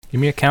Give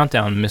me a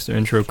countdown, Mr.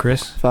 Intro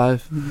Chris.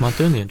 5. I'm not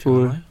doing the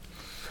intro. 4,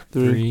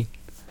 3,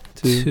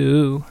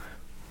 2.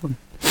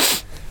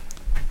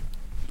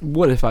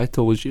 What if I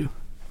told you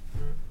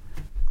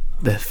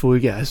that 4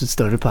 guys would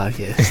start a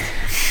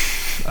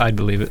podcast I'd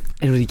believe it.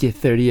 and we'd get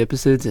 30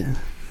 episodes in?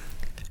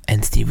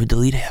 And Steve would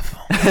delete half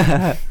of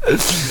them.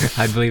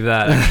 I'd believe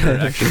that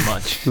extra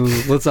much.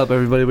 What's up,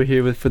 everybody? We're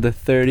here for the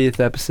 30th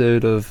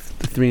episode of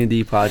the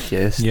 3&D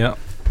podcast. Yep.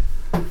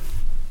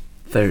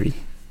 30.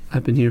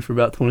 I've been here for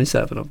about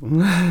 27 of them.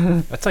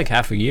 That's like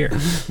half a year.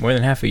 More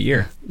than half a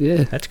year. Yeah.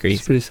 That's It's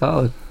crazy. pretty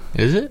solid.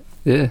 Is it?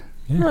 Yeah.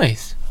 Yeah.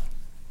 Nice.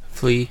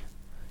 Flea.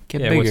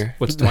 Get bigger.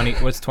 What's 20?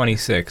 What's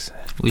 26?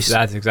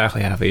 That's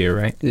exactly half a year,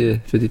 right? Yeah,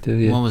 52,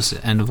 yeah. When was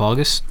it? End of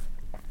August?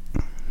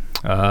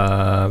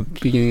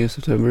 Beginning of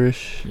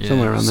September-ish. Yeah,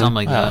 somewhere around there. something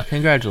like Wow, that.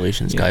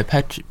 congratulations, Yeah.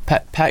 guy.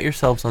 Pat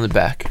yourselves on the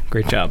back.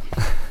 Great job.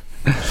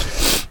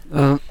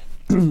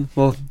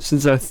 Well,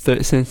 since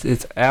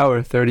it's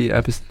our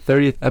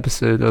 30th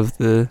episode of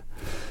the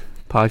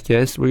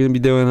podcast, we're gonna be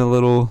doing a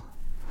little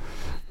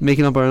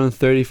making up our own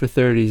 30 for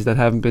 30s that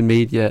haven't been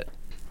made yet.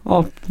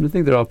 I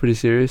think they're all pretty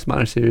serious.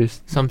 Mine are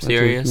serious. Some That's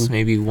serious, it.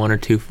 maybe 1 or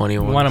 2 funny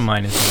ones. One of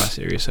mine is not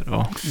serious at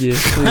all.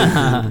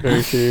 Yeah,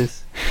 very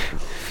serious.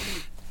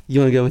 You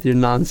want to go with your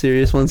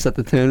non-serious one? Set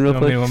the tone real You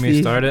quick. want me to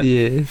Steve? start it?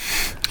 Yeah.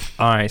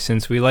 All right,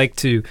 since we like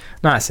to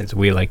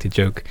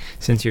joke,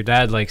 since your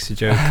dad likes to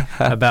joke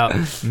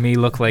about me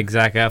look like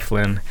Zach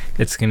Eflin,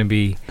 it's going to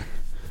be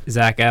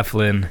Zach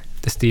Eflin,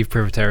 the Steve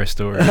Privatera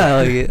story. I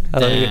like it. I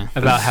like it. Damn.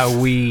 About how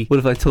we... What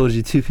if I told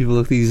you 2 people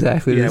look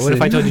exactly the Yeah, same? what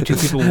if I told you 2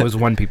 people was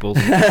 1 people?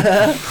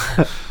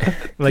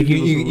 Like,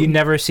 you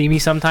never see me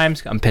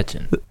sometimes, I'm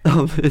pitching.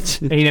 Oh,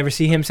 bitch. And you never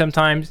see him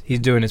sometimes, he's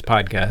doing his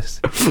podcast.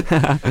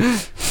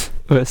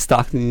 Or at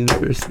Stockton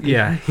University.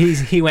 Yeah,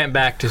 he went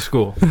back to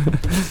school.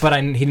 But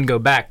he didn't go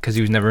back because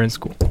he was never in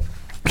school.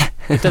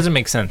 It doesn't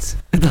make sense.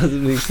 It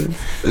doesn't make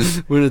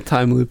sense. We're in a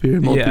time loop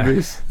here,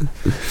 multiverse.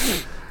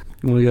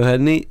 You want to go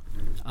ahead, Nate?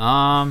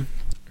 No,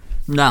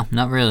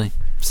 not really.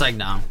 Psych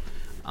down.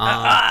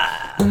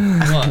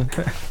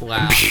 What?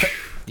 Wow.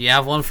 Do you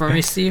have one for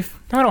me, Steve?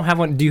 No, I don't have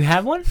one. Do you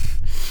have one?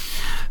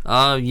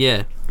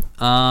 Yeah.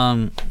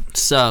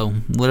 So,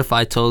 what if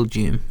I told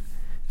you? It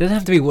doesn't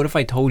have to be what if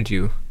I told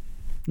you.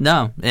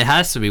 No, it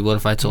has to be what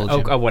if I told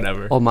you. Oh,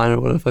 whatever. All mine are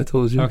what if I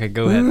told you. Okay,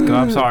 go ahead.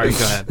 I'm sorry, go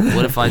ahead.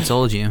 What if I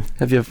told you?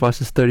 Have you ever watched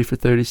this 30 for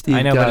 30, Steve?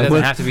 I know, but it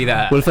doesn't have to be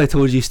that. What if I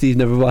told you Steve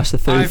never watched the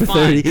 30 for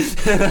Alright,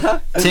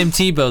 30? Tim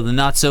Tebow, the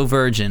not so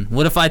virgin.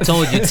 What if I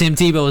told you Tim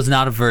Tebow was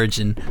not a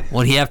virgin?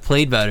 Would he have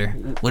played better?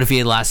 What if he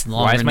had lasted Why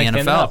longer is in Mike the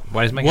standing NFL? up?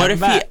 Why is Mike What coming if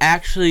back? he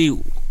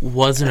actually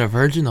wasn't a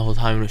virgin the whole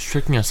time and was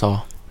tricking us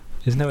all?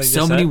 Isn't that what he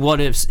So just many said?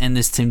 what ifs in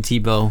this Tim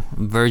Tebow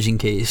virgin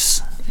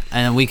case,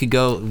 and we could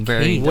go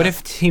very. What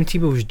if Tim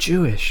Tebow was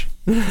Jewish?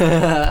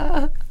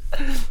 Facts.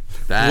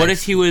 What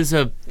if he was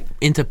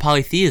into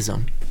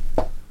polytheism?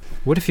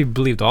 What if he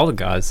believed all the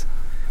gods?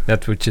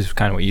 That's which is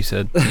kind of what you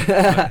said.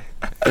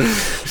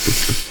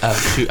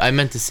 Shoot, I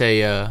meant to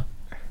say. I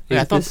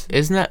thought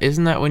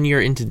isn't that when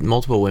you're into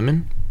multiple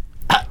women?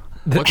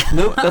 Nope,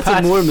 that's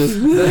a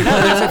Mormon. No,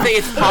 that's the thing.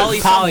 It's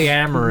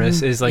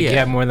Polyamorous is like you Yeah.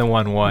 have more than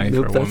one wife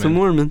Nope, or that's a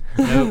woman. Mormon.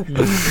 Nope.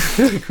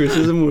 Chris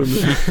is a Mormon.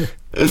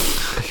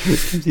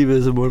 Steve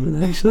is a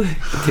Mormon, actually.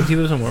 Tim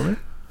Tebow's a Mormon?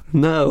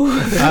 No.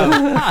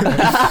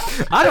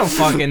 I don't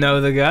fucking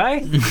know the guy.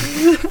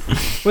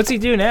 What's he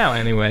do now,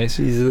 anyways?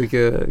 He's like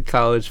a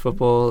college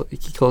football. He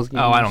calls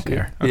games. Oh, I don't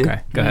care. Okay,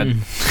 Yeah. go ahead.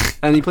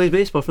 And he plays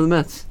baseball for the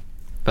Mets,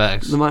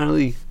 Facts. the minor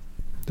league.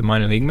 The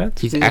minor league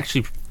Mets? He's Yeah.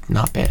 actually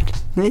not bad.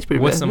 Yeah, he's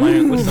pretty What's bad.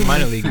 the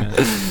minor league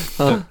Mets?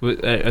 Huh?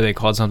 Are they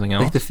called something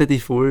else? Like the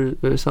 54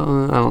 or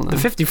something? I don't know. The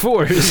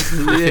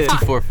 54s. Yeah.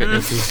 54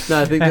 fitnesses.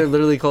 No, I think they're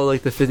literally called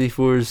like the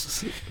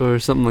 54s or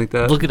something like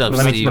that. Look it up,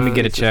 let me Steve.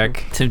 get a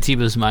check. Tim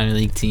Tebow's minor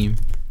league team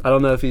I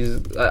don't know if he's.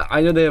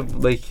 I know they have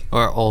like.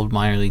 or old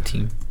minor league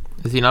team.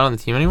 Is he not on the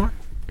team anymore?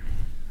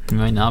 He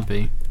might not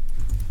be.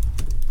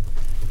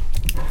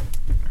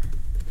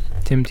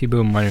 Tim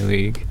Tebow minor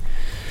league.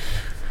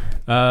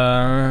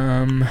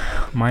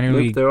 Minor Nope,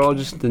 league. they're all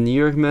just the New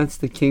York Mets,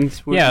 the Kings.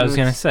 Sports Yeah, I was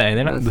gonna Mets. say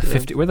they're not the That's it.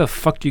 50. Where the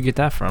fuck do you get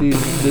that from? Dude,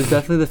 there's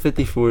definitely the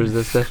 54s.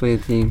 That's definitely a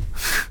team.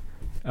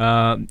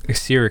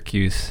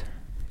 Syracuse,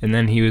 and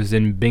then he was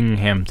in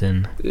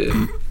Binghamton.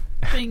 Yeah.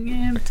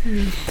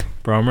 Binghamton.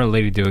 Bro, I'm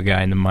related to a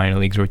guy in the minor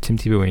leagues where Tim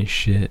Tebow ain't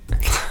shit.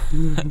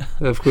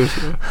 Of course.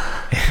 All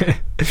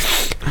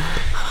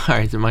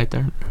right, is it my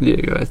turn? Yeah,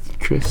 go ahead,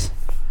 Chris.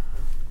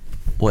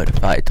 What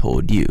if I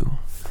told you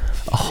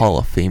a Hall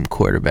of Fame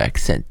quarterback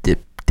sent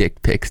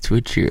dick pics to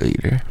a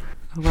cheerleader?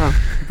 Oh, wow.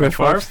 Brett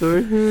Favre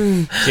story.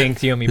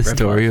 Jinx, you owe me The Brett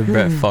story Favre. of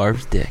Brett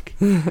Favre's dick.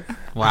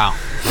 Wow.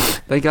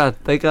 Thank God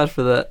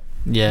for that.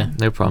 Yeah,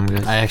 No problem,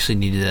 guys. I actually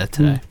needed that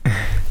today. All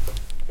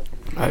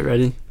right,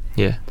 ready?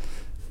 Yeah.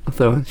 I'm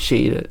throwing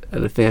shade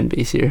at a fan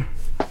base here.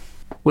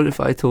 What if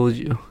I told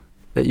you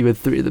that you had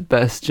 3 of the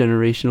best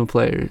generational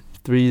players,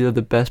 3 of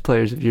the best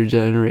players of your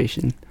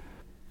generation,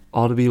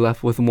 all to be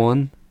left with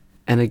 1,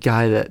 and a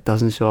guy that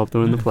doesn't show up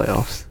during the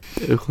playoffs?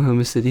 The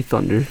Oklahoma City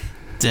Thunder.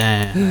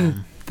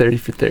 Damn. 30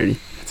 for 30.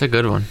 That's a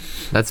good one.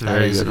 That's a That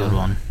very is a good good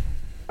one. one.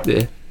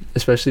 Yeah,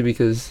 especially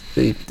because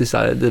they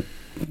decided to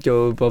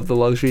go above the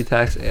luxury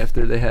tax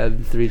after they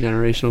had 3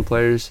 generational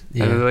players.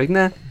 Yeah. And they're like,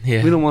 nah,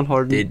 Yeah. we don't want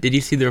Harden. Did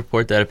you see the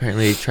report that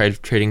apparently they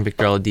tried trading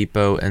Victor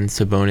Oladipo and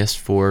Sabonis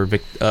for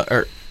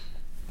DeMar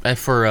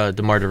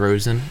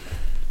DeRozan?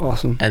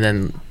 Awesome. And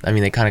then, I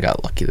mean, they kind of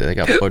got lucky that they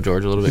got Paul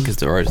George a little bit because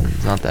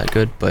DeRozan's not that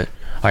good. But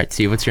all right,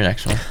 Steve, what's your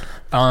next one?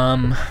 All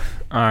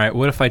right.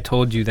 What if I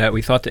told you that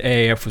we thought the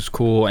AAF was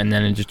cool and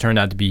then it just turned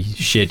out to be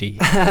shitty?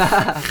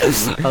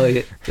 I like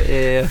it. The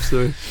AAF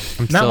story.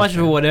 Not much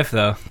of a what if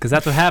though, because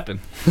that's what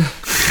happened.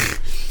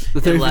 The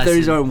 30 for 30s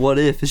lesson. aren't what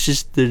if. It's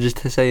just, they're just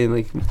saying,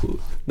 like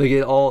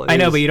it all I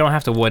know, is. but you don't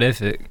have to what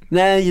if it.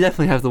 Nah, you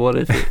definitely have to what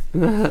if it.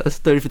 That's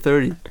 30 for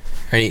 30.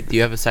 Ernie, do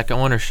you have a second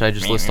one, or should I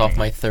just list off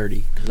my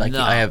 30? Because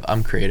No.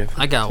 I'm creative.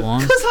 I got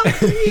one.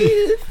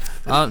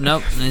 Oh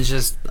nope, it's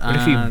just What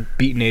if you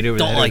beat Nate over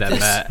the don't head like with that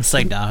this. bat? It's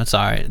like no, it's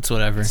all right. It's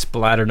whatever.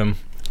 Splattered him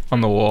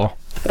on the wall.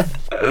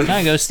 Can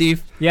I go,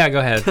 Steve? Yeah, go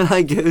ahead. Can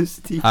I go,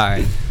 Steve? All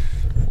right.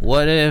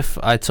 What if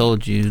I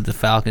told you the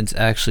Falcons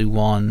actually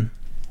won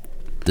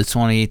the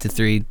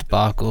 28-3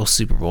 debacle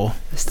Super Bowl?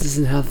 This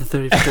isn't how the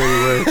 30 for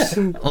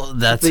 30 works. Well,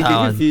 that's They get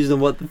how. confused on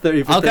what the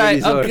 30 for Okay,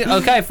 30s are.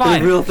 okay,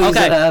 fine. The real things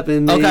Okay, that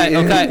happen. okay.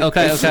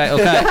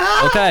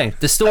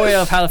 The story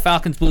of how the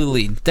Falcons blew the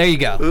lead. There you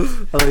go.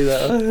 I like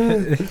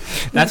that.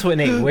 That's what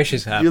Nate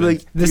wishes happened.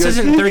 like- this you guys-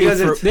 isn't 30 you guys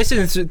for, are- this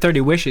isn't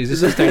 30 wishes.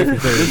 This is 30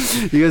 for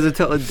 30. You guys are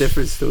telling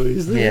different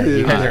stories. Yeah,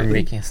 you guys are Alright.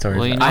 making stories.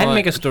 Well, you up. know I didn't what?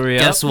 make a story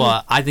up. Guess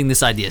what? I think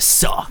this idea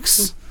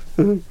sucks.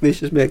 Nate's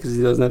just mad because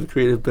he doesn't have a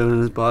creative bone in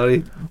his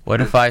body.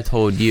 What if I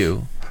told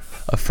you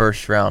a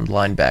first-round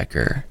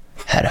linebacker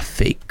had a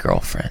fake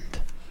girlfriend?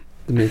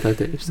 The Midnight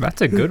Days.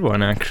 That's a good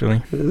one,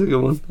 actually. That's a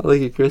good one. I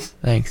like it, Chris.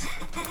 Thanks.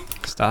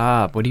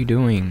 Stop. What are you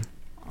doing?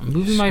 I'm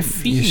moving my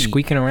feet. You're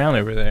squeaking around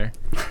over there.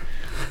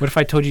 What if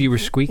I told you you were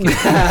squeaking?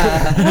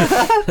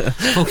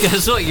 Well,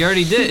 guess what? You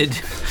already did.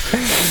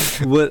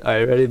 What?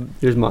 Alright, ready?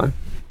 Here's mine.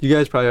 You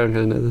guys probably aren't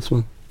going to know this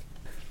one.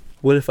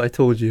 What if I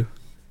told you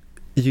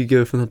you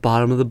go from the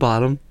bottom of the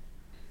bottom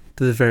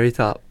to the very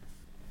top?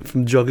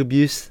 From drug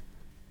abuse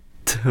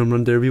to home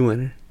run derby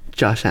winner,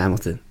 Josh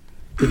Hamilton.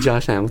 The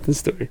Josh Hamilton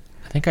story.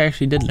 I think I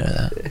actually did know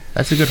that.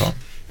 That's a good one.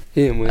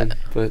 He didn't win,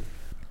 but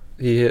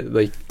he hit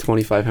like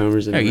 25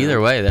 homers. In Yeah, a either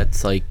round. way,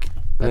 that's like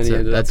And that's then he a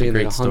ended that's up a being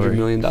great like $100 story.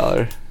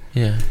 million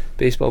Yeah.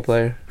 baseball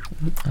player.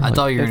 I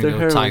thought you were After going to go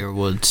heroin. Tiger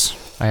Woods.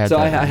 I had So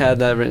that. I had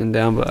that written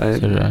down, but I So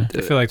did I. didn't do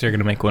I it. feel like they're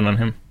gonna make one on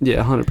him.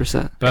 Yeah,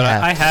 100%. But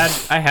Yeah.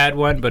 I had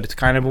one, but it's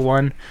kind of a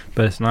one,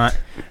 but it's not.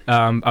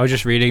 I was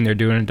just reading they're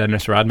doing a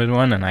Dennis Rodman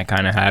one, and I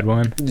kind of had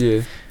one.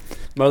 Yeah.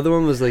 My other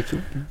one was like,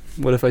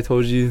 what if I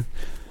told you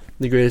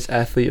the greatest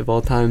athlete of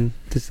all time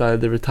decided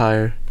to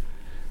retire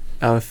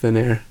out of thin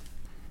air?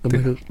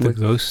 The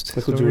ghost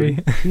Michael story.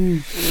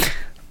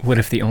 What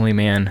if the only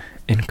man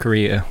in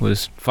Korea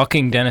was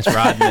fucking Dennis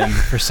Rodman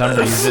for some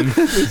reason?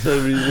 For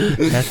some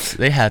reason. That's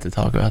they had to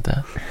talk about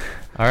that.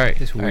 All right.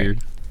 It's all right. weird.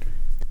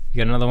 You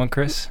got another one,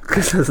 Chris?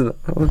 Chris has another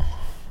one.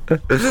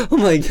 Oh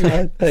my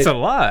god. Hey, It's a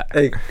lot.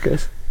 hey,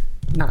 Chris.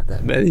 Not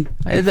that many.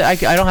 I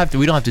don't have to.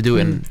 We don't have to do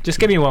it. In, Just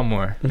give me one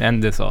more.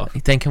 End this off.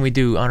 then can we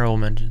do honorable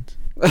mentions?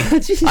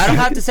 Jeez. I don't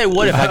have to say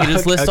what if. I can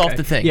just list off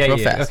the things Yeah, real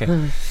yeah, fast.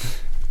 okay.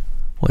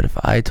 What if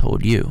I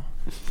told you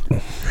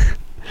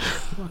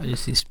I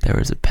just see there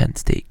was a Penn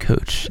State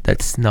coach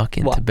that snuck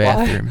into Why?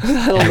 bathrooms?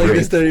 I don't like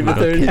this 30 for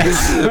 30.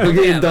 We're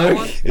getting Yeah, that dark.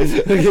 one?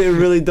 We're getting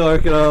really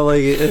dark and I don't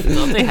like it.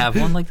 Don't they have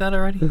one like that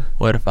already?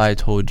 What if I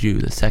told you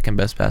the second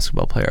best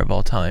basketball player of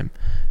all time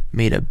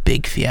made a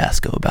big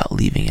fiasco about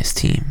leaving his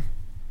team?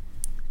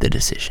 The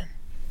Decision.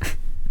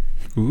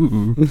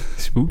 Ooh,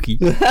 spooky.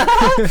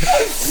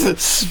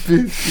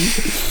 Spooky.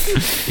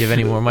 Do you have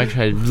any more, Mike? Should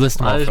I list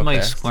them Why off is real Mike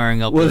fast?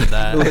 squaring up What- with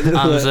that? what-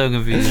 I'm what- so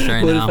confused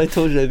right What now. if I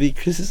told you I beat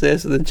Chris's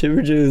ass with a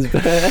Chipper Jones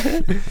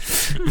bat?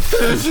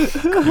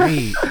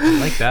 Great. I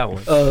like that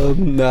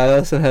one. No, I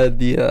also had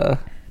the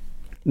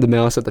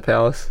mouse at the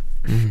palace.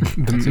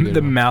 That's a good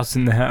The one. mouse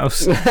in the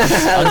house. I'm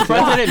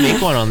surprised they didn't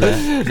make one on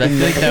that. 'Cause I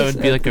feel like that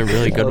would be like a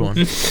really good one.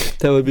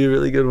 That would be a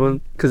really good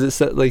one because it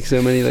set like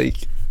so many like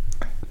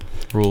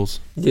Rules.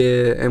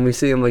 yeah, and we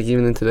see them like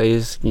even in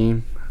today's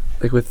game,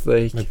 like with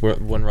like Like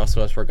when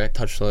Russell Westbrook got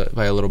touched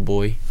by a little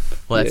boy.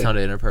 Well, that Yeah.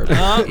 sounded inappropriate.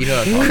 You know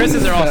what I'm talking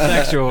Chris's are all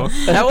sexual. about.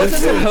 That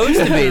wasn't supposed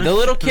to be. The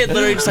little kid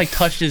literally just like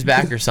touched his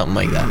back or something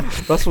like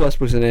that. Russell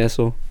Westbrook's an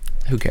asshole.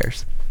 Who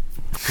cares?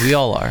 We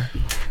all are.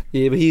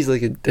 Yeah, but he's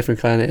like a different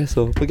kind of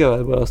asshole. But go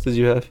ahead, what else did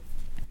you have?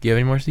 Do you have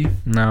any more, Steve?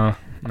 No.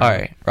 All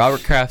right.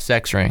 Robert Kraft's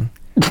sex ring.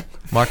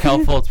 Markel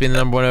Fultz being the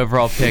number 1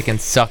 overall pick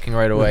and sucking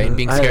right away and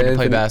being I had scared to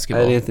play Anthony- I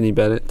basketball. had Anthony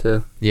Bennett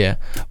too. Yeah.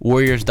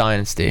 Warriors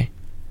dynasty.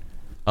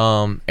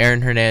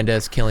 Aaron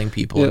Hernandez killing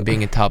people Yeah. and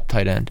being a top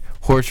tight end.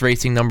 Horse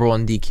racing number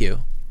 1 DQ.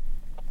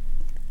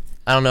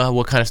 I don't know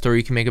what kind of story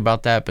you can make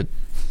about that, but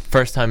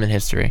first time in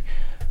history.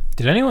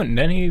 Did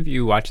any of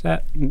you watch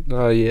that?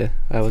 Oh yeah,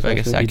 I was Like a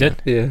actually- second. You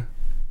did? Yeah,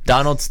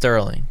 Donald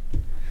Sterling.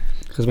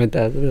 because my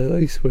dad really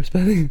likes sports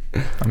betting.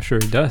 I'm sure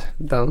he does.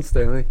 Donald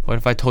Sterling. What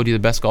if I told you the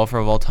best golfer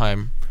of all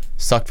time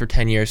sucked for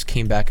 10 years,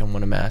 came back and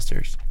won a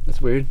Masters.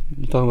 That's weird.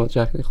 You talking about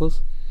Jack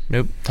Nicklaus?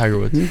 Nope, Tiger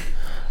Woods.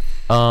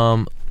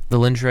 The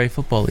Lingerie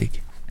Football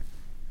League.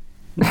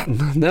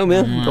 No,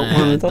 man. Don't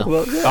want to talk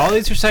about that. All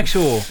these are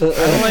sexual. I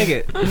don't like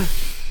it.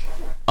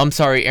 I'm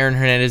sorry, Aaron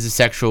Hernandez is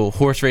sexual.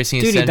 Horse racing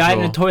is Dude, he sensual. died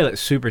in a toilet.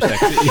 Super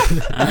sexy.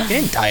 He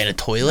didn't die in a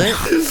toilet.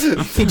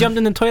 He jumped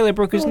in the toilet,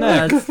 broke his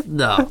neck.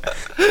 No, I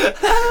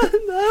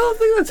don't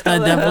think that's how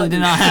that definitely did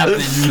not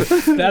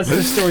happen. That's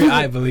the story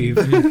I believe.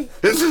 And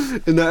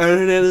the Aaron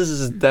Hernandez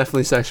is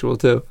definitely sexual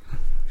too.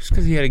 Just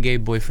because he had a gay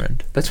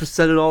boyfriend. That's what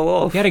set it all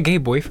off. He had a gay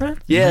boyfriend?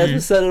 Yeah, that's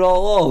what set it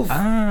all off.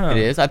 Ah. It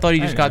is? I thought he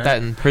just I got didn't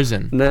that in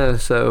prison. No,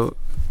 so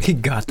He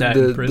got that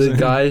in prison. the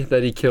guy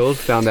that he killed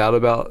found out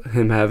about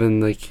him having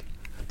like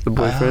the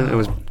boyfriend and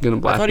was gonna I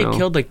blackmail. thought he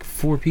killed like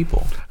 4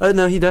 people.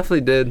 No, he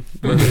definitely did.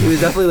 But he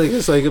was definitely like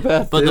a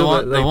psychopath. But too, the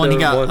one, like, the one he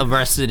the got one-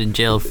 arrested and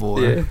jailed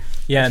for. Yeah.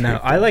 Yeah, no,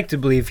 I like to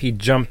believe he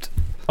jumped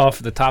off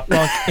the top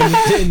bunk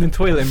in the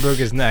toilet and broke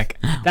his neck.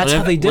 That's What how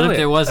if- they do what it. if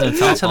there wasn't a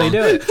top That's how they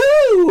do it.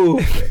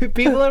 Who?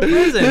 People in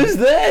Who's prison.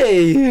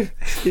 they?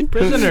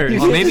 Prisoners. You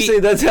Or can't maybe- just say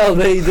that's how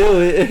they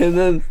do it, and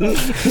then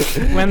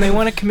When they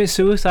want to commit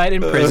suicide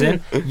in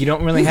prison, you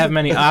don't really have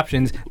many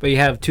options, but you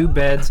have 2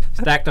 beds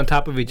stacked on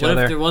top of each What if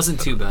other. there wasn't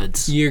 2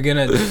 beds? You're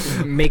gonna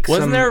make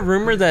Wasn't some. there a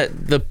rumor that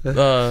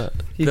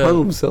he hung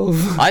himself.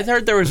 I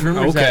heard there was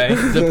rumors Okay.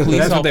 that the police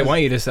That's what they officers,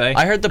 want you to say.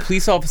 I heard the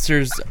police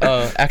officers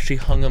actually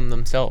hung him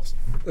themselves.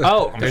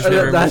 Oh, There's That's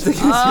no a rumors.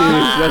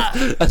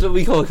 conspiracy. That's what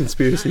we call a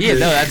conspiracy. Yeah, no,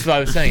 that's what I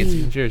was saying. It's a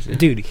conspiracy.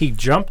 dude, he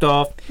jumped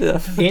off Yeah.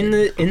 in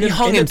the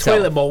hung in the himself.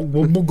 toilet bowl.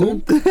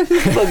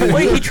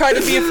 Wait, he tried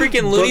to be a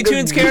freaking Looney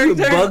Tunes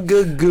character?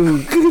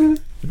 Bugagoo.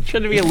 He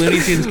tried to be a Looney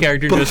Tunes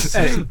character. Just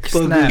Hey, he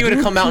snap. would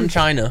have come out in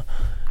China.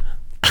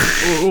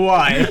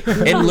 Why?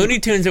 In Looney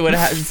Tunes, it would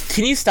have.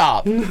 Can you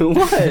stop?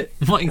 What?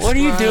 What are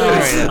you doing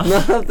right now?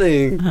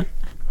 Nothing.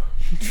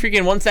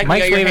 Freaking 1 second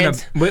Mike's you got your waving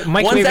hands. a. Mike's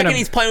 1 waving second a.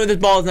 he's playing with his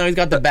balls, now he's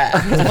got the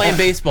bat. He's playing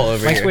baseball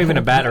over Mike's here. waving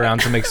a bat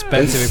around some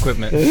expensive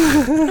equipment.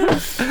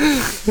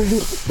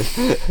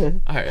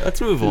 All right,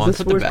 let's move on. It's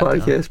a Put the sports bat down.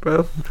 podcast,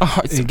 bro. Oh,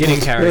 it's He's getting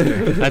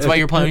character. That's why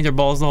you're playing with your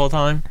balls the whole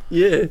time?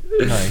 Yeah.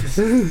 Nice.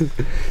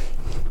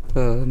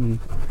 All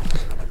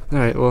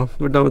right. Well,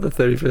 we're done with the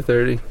 30 for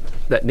 30.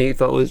 That Nate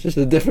thought was just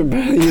a different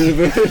part of the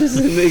universe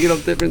and making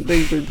up different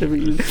things for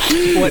different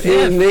universes. What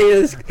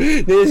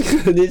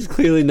if? Nate's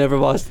clearly never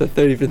watched the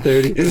 30 for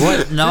 30.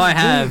 What? No, I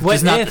have. What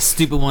Just not if- the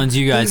stupid ones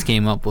you guys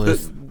came up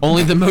with.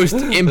 Only the most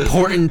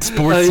important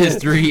sports Oh, yeah.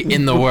 history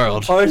in the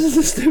world. Ours is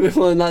the stupid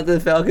one, not the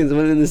Falcons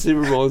winning the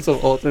Super Bowl in some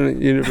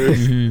alternate universe.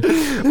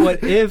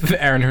 What if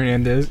Aaron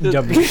Hernandez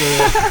jumped into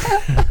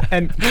it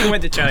and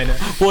went to China?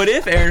 What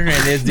if Aaron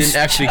Hernandez didn't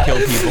actually kill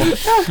people?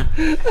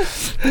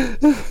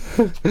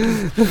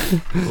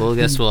 Well,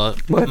 guess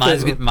what?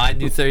 My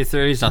new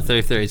 30-30 is not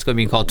 30-30. It's going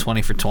to be called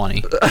 20 for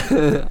 20.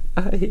 I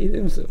hate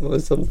him so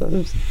much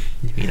sometimes.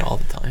 You mean all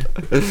the time.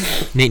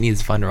 Nate needs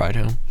to find a ride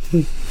home.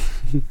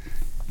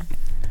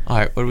 All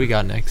right, what do we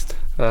got next?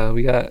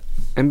 We got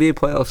NBA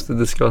playoffs to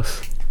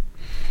discuss.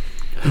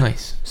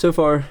 Nice. So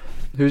far,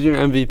 who's your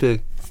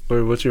MVP?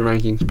 Or what's your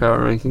rankings, power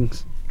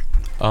rankings?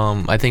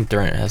 I think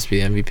Durant has to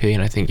be the MVP,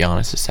 and I think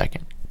Giannis is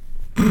second.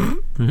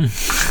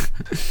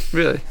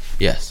 Really?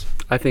 Yes.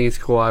 I think it's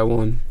Kawhi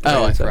 1. Oh, I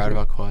Durant forgot second.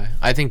 about Kawhi.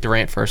 I think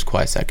Durant first,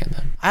 Kawhi second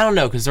then. I don't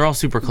know, because they're all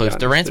super close. Giannis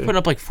Durant's too. putting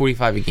up like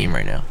 45 a game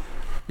right now.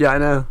 Yeah, I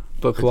know.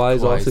 But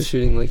Kawhi's also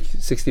shooting like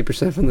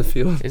 60% from the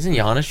field. Isn't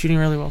Giannis shooting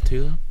really well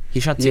too, though? He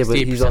shot 68% Yeah, but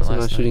he's also not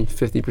last night. shooting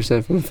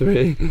 50% from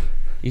 3.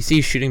 You see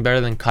he's shooting better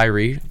than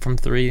Kyrie from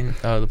 3 in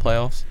the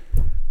playoffs?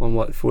 On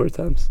what, 4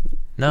 times?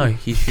 No,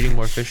 he's shooting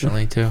more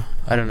efficiently too.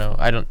 I don't know.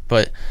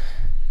 But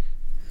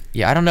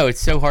yeah, I don't know.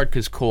 It's so hard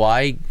because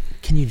Kawhi,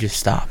 can you just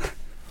stop?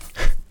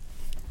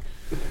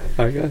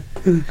 Okay.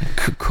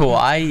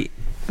 Kawhi,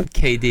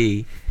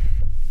 KD,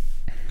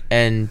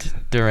 and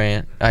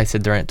Durant. I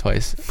said Durant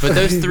twice, but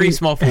those 3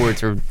 small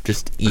forwards are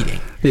just eating.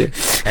 Yeah.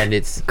 And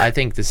I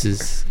think this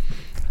is.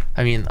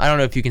 I mean, I don't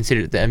know if you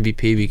consider it the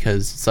MVP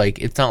because it's like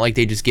it's not like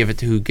they just give it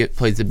to who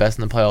plays the best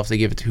in the playoffs. They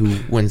give it to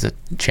who wins the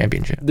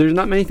championship. There's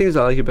not many things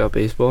I like about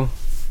baseball.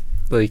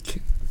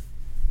 Like,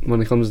 when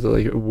it comes to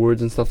like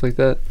awards and stuff like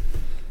that.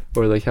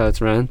 Or like how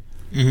it's ran.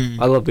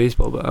 I love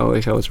baseball, but I don't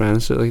like how it's ran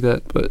and shit like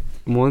that. But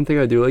one thing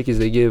I do like is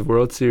they give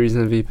World Series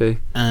MVP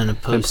And a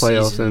and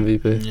playoffs postseason.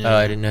 MVP. Oh,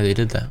 I didn't know they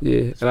did that.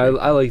 Yeah, and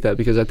I like that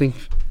because I think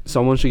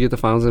someone should get the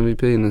Finals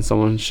MVP and then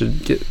someone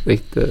should get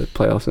like the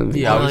playoffs MVP.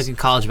 Yeah, I Well, was- like in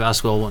college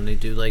basketball when they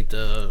do like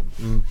the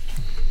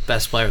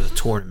best player of the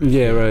tournament.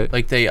 Yeah, right.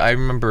 Like I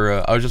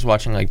remember I was just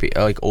watching like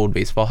old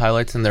baseball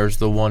highlights, and there was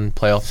the one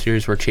playoff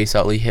series where Chase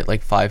Utley hit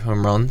like 5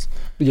 home runs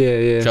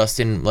Yeah. just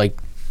in like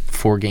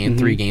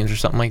 3 games or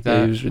something like Yeah,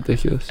 that. it was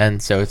ridiculous.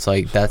 And so it's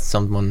like that's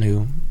someone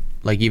who,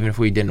 like, even if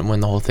we didn't win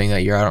the whole thing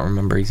that year, I don't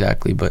remember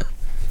exactly, but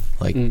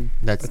like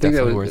that's I think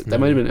definitely that worth.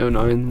 might have noting. been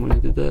 09 when he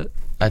did that.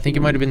 I think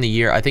it might have been the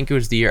year. I think it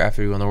was the year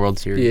after we won the World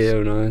Series.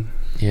 Yeah, 09.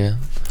 Yeah.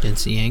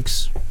 Against the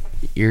Yanks.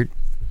 You're,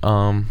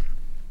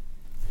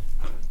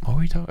 What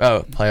were we talking?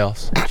 Oh,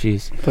 playoffs.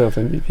 Jeez. Playoff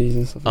MVPs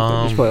and stuff like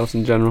that. Just playoffs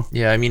in general.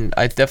 Yeah, I mean,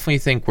 I definitely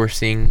think we're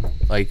seeing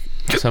like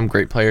some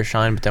great players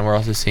shine, but then we're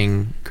also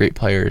seeing great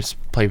players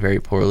play very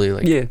poorly.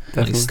 Like Yeah,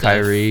 definitely.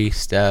 Kyrie,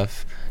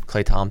 Steph,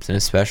 Klay Thompson,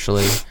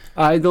 especially.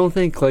 I don't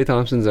think Klay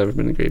Thompson's ever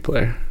been a great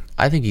player.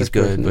 I think he's That's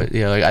good, personal. but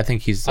yeah, like I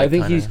think he's. Like, I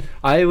think he's.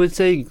 I would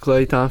say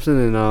Klay Thompson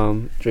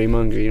and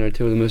Draymond Green are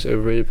two of the most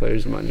overrated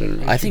players of my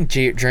generation. I think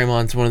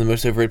Draymond's one of the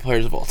most overrated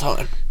players of all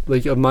time.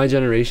 like of my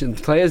generation,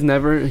 Klay has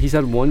never. He's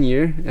had 1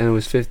 year, and it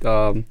was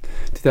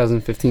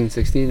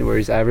 2015-16, where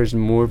he's averaged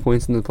more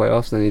points in the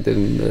playoffs than he did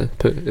in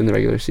the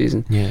regular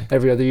season. Yeah,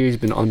 Every other year, he's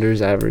been under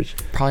his average.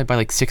 probably by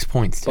like 6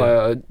 points too.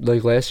 But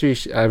like last year,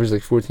 he averaged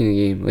like 14 a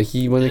game. Like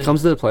when it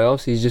comes to the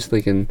playoffs, he's just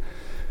like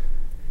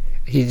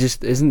he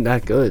just isn't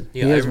that good.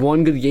 Yeah, he has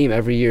one good game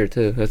every year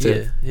too. That's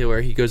it. Yeah,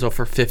 where he goes off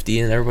for 50,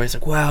 and everybody's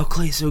like, "Wow,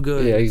 Klay's so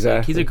good." Yeah, Like,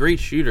 exactly. he's a great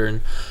shooter,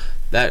 and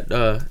that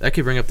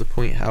could bring up the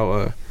point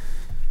how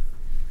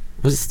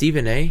was it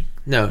Stephen A?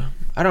 No,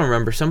 I don't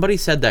remember. Somebody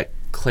said that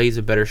Klay's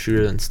a better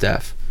shooter than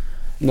Steph.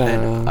 No,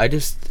 And I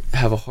just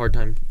have a hard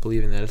time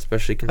believing that,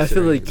 especially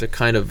considering like- the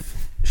kind of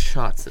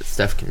shots that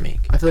Steph can make.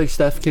 I feel like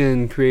Steph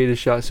can create a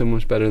shot so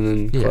much better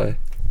than Yeah. Klay.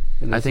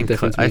 And I that's the think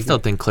difference I maker. still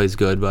think Klay's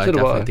good, but I So do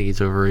definitely I. think he's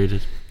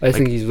overrated. I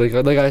think he's like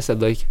I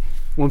said, like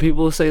when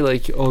people say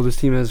like, oh, this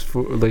team has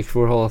four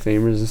Hall of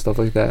Famers and stuff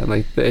like that, and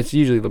like it's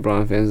usually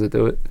LeBron fans that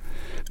do it,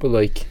 but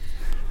like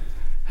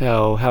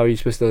how are you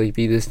supposed to like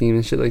beat this team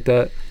and shit like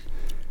that?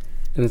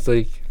 And it's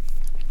like,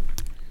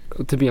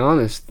 to be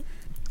honest,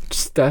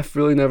 Steph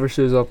really never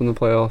shows up in the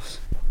playoffs.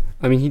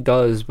 I mean, he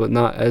does, but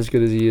not as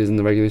good as he is in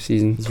the regular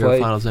season. Zero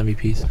Finals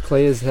MVPs.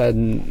 Klay has had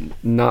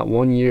not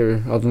 1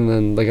 year other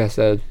than, like I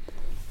said,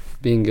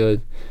 being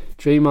good.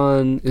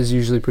 Draymond is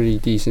usually pretty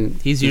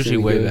decent. He's usually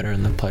way good. better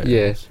in the playoffs.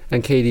 Yeah,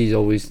 and KD's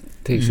always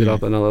takes it Mhm.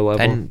 up another level.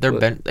 And they're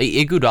but-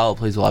 Iguodala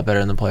plays a lot better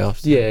in the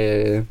playoffs.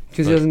 Yeah.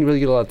 Because he But- doesn't really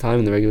get a lot of time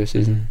in the regular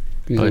season.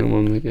 Mhm. 'Cause he But- don't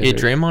want him to get Yeah,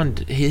 hurt.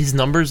 Draymond, his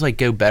numbers like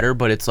go better,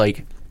 but it's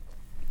like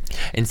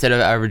instead of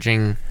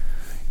averaging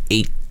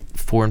 8,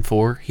 4, and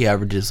 4, he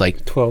averages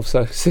like 12,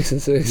 6,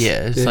 and 6.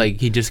 yeah. It's like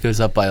he just goes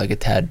up by like a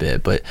tad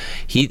bit, but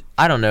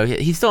I don't know.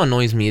 He still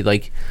annoys me.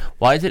 Like,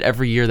 why is it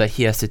every year that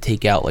he has to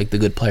take out like the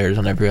good players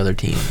on every other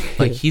team?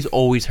 Like he's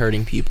always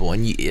hurting people,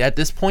 and at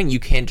this point, you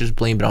can't just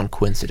blame it on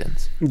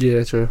coincidence.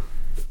 Yeah, true.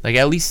 Like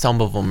at least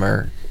some of them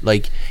are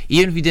like,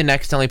 even if he didn't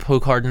accidentally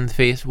poke Harden in the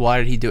face, why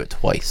did he do it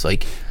twice?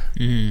 Like.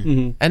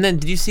 Mm-hmm. And then,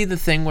 did you see the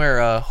thing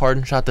where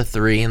Harden shot the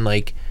 3 and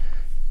like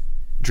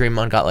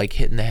Draymond got like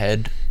hit in the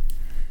head?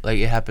 Like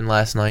it happened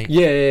last night.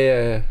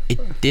 Yeah.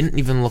 It didn't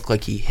even look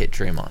like he hit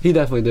Draymond. He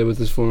definitely did with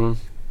his forearm.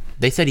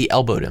 They said he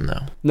elbowed him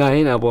though. Nah, he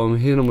didn't elbow him.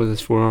 He hit him with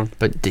his forearm.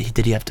 But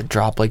did he have to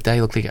drop like that?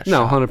 He looked like a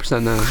No, shot.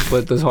 100% no.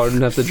 But does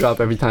Harden have to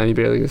drop every time he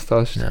barely gets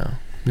touched?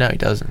 No, he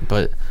doesn't.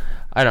 But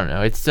I don't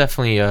know. It's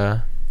definitely I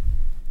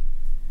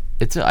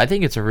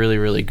think it's a really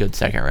really good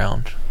second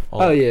round.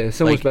 Oh, yeah.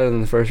 So Like, much better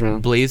than the first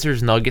round.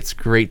 Blazers, Nuggets,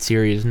 great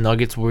series.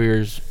 Nuggets,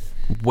 Warriors,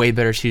 way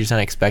better series than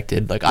I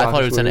expected. Like I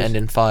thought it was gonna Rockets,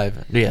 end in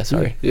 5. Yeah,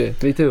 sorry. Yeah,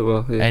 me too.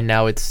 Well, yeah. And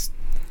now it's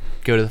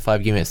go to the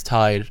 5 game. It's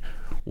tied.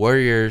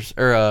 Warriors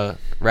or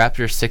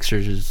Raptors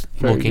Sixers is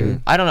Very looking.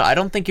 good. I don't know. I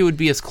don't think it would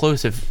be as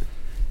close if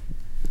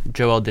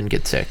Joel didn't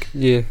get sick.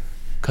 Yeah.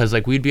 Cause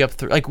like we'd be up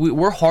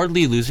we're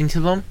hardly losing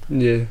to them,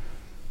 Yeah.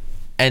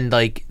 and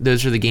like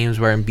those are the games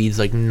where Embiid's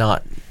like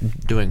not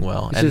doing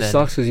well. It And just then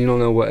sucks because you don't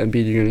know what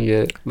Embiid you're gonna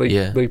get. Like,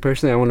 Yeah. like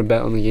personally, I want to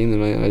bet on the game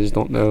tonight. I just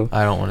don't know.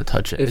 I don't want to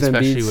touch it, If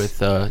especially Embiid's-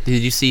 with.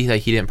 Did you see that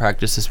he didn't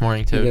practice this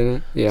morning He too?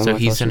 didn't? Yeah. I'm So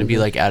not he's touching gonna be it.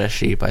 like out of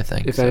shape, I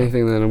think. If so.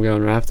 anything, then I'm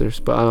going Raptors.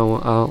 But I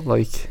don't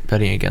like.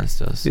 Betting against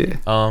us.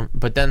 Yeah.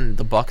 But then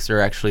the Bucks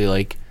are actually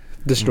like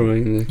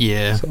Destroying the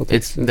Yeah. Celtics.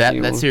 it's and that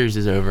seeing that them. series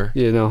is over.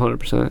 Yeah, no,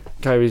 100%.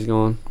 Kyrie's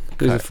gone.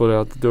 There's a foot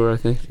out the door, I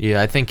think.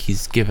 Yeah, I think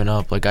he's given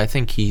up. Like, I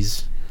think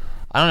he's...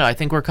 I don't know. I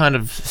think we're kind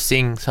of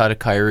seeing side of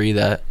Kyrie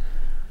that,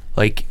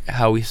 like,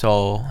 how we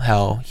saw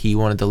how he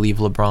wanted to leave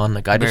LeBron.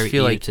 Like, I Very just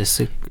feel like...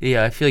 egotistic.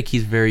 Yeah, I feel like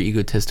he's very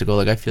egotistical.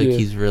 Like, I feel like Yeah.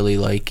 he's really,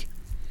 like...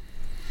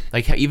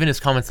 Like, even his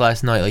comments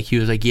last night, like, he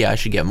was like, yeah, I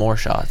should get more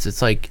shots.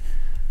 It's like...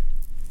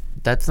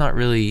 That's not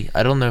really...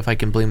 I don't know if I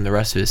can blame the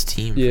rest of his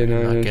team Yeah, for no,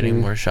 I know not what getting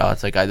you more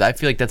shots. Like, I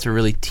feel like that's a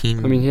really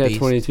team I mean, he had based-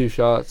 22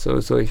 shots, so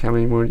it's like, how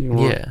many more do you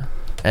want? Yeah,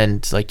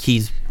 and like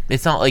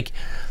it's not like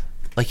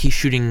he's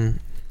shooting.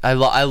 I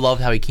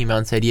love how he came out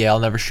and said, "Yeah, I'll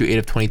never shoot 8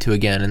 of 22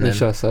 again." And He then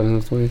shot 7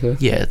 of 22.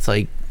 yeah, it's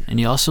like And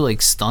he also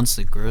like stunts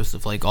the growth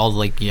of like all the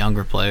like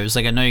younger players.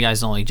 Like I know you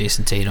guys don't like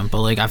Jason Tatum, but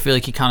like I feel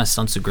like he kind of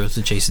stunts the growth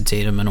of Jason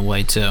Tatum in a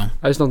way too.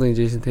 I just don't think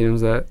Jason Tatum's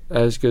that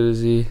as good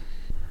as he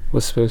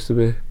was supposed to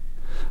be.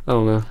 I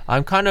don't know.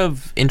 I'm kind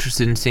of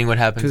interested in seeing what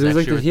happens Because next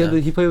like year. with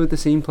them. he played with the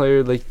same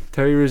player. Like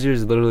Terry Rozier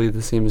is literally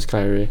the same as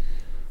Kyrie.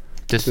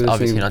 Just they're the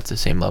obviously same- not to the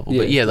same level,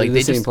 but yeah, they're like the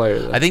they same just. player.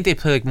 Though. I think they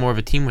play like more of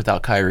a team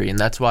without Kyrie, and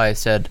that's why I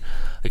said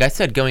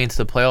going into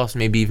the playoffs,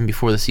 maybe even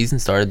before the season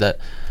started, that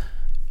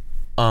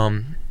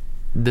I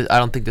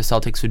don't think the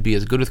Celtics would be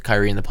as good with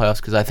Kyrie in the playoffs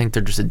because I think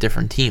they're just a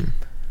different team.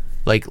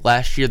 Like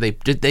last year,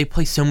 they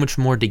play so much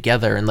more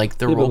together, and like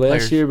the Yeah, but role last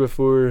players. year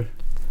before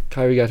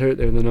Kyrie got hurt,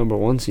 they were the number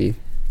 1 seed.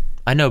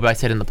 I know, but I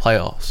said in the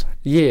playoffs.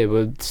 Yeah,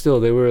 but still,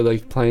 they were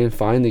like playing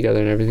fine together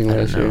and everything I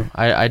don't last know. year.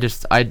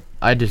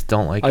 I just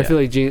don't like I it.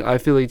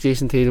 feel like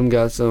Jason Tatum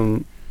got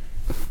some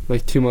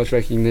like too much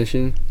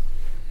recognition,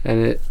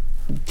 and it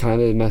kind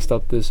of messed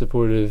up the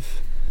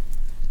supportive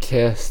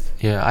cast.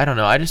 Yeah, I don't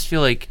know. I just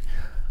feel like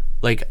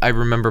I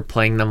remember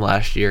playing them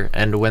last year,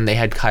 and when they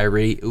had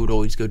Kyrie, it would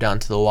always go down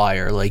to the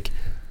wire.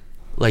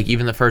 Like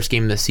even the first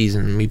game of the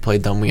season, we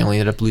played them. We only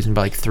ended up losing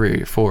by like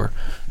 3 or 4.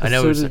 I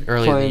know it was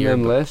early in the year.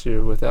 Them last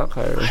year without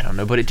Kyrie. I don't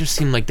know, but it just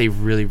seemed like they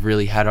really,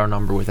 really had our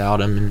number without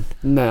him. And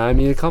Nah, I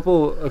mean a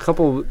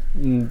couple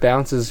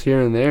bounces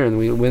here and there, and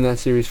we win that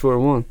series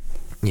 4-1.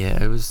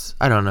 yeah, it was.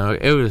 I don't know.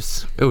 It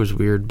was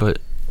weird, but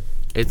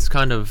it's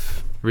kind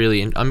of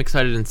really. I'm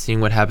excited in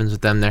seeing what happens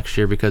with them next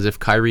year, because if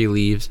Kyrie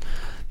leaves,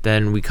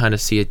 then we kind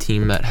of see a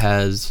team that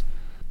has,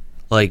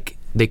 like,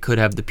 they could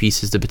have the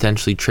pieces to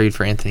potentially trade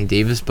for Anthony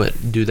Davis, but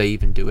do they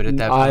even do it at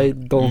that I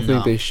point? don't No.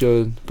 think they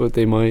should, but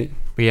they might.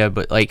 Yeah,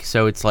 but like,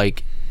 so it's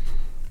like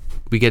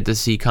we get to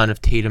see kind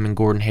of Tatum and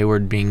Gordon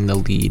Hayward being the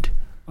lead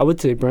I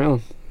would say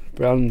Brown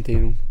and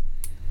Tatum.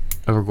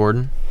 over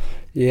Gordon.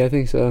 Yeah, I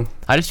think so.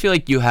 I just feel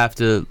like you have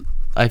to.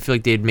 I feel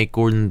like they'd make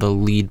Gordon the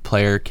lead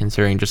player,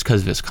 considering just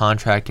because of his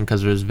contract and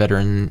because of his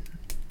veteranship.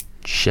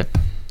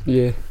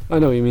 Yeah, I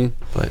know what you mean.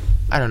 But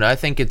I don't know. I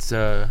think it's.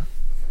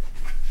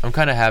 I'm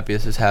kind of happy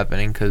this is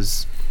happening,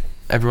 because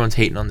everyone's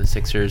hating on the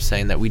Sixers,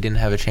 saying that we didn't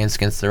have a chance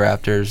against the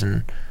Raptors,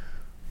 and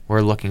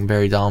we're looking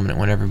very dominant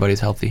when everybody's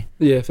healthy.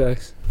 Yeah,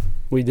 facts.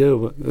 We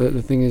do, but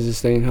the thing is just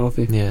staying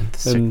healthy. Yeah, the And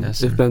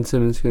sickness. if And Ben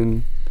Simmons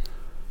can,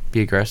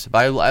 be aggressive.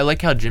 I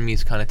like how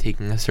Jimmy's kind of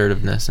taking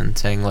assertiveness and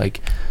saying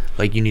like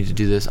you need to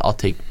do this. I'll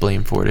take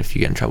blame for it if you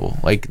get in trouble.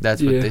 Like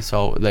that's what Yeah. they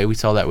saw. Like we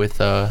saw that with.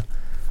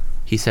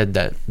 He said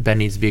that Ben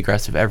needs to be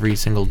aggressive every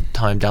single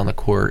time down the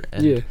court,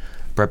 and yeah,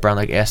 Brett Brown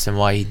like asked him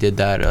why he did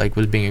that, or, like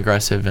was being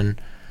aggressive, and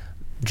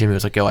Jimmy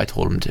was like, "Yo, I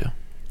told him to."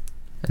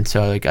 And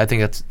so like I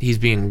think he's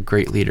being a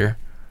great leader.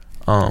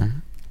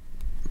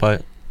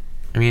 But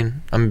I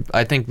mean,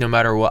 I think no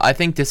matter what, I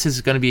think this is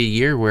going to be a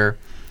year where,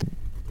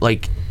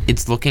 like,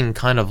 it's looking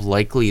kind of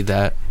likely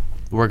that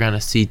we're going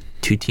to see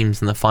 2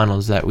 teams in the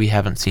finals that we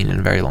haven't seen in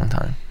a very long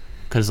time.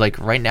 Because, like,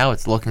 right now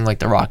it's looking like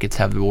the Rockets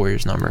have the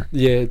Warriors number.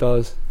 yeah, it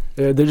does.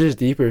 They're just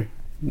deeper.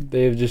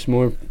 They have just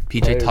more.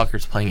 PJ players.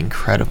 Tucker's playing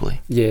incredibly.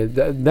 Yeah,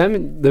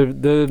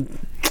 the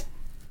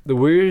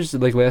Warriors,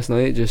 like last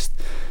night, just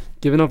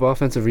giving up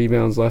offensive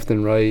rebounds left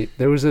and right.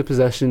 There was a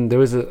possession.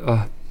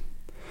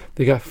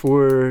 They got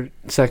 4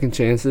 second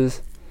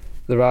chances,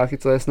 the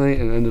Rockets, last night,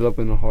 and ended up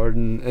in a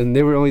Harden. And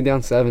they were only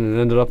down 7 and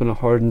ended up in a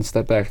Harden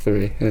step back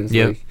 3. And it's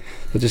Yep. like,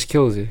 it just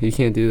kills you. You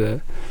can't do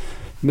that.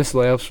 Missed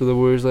layups for the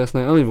Warriors last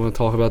night. I don't even want to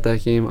talk about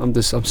that game. I'm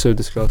so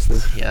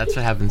disgusted. Yeah, that's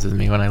what happens with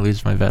me when I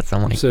lose my bets.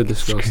 I'm like, So screw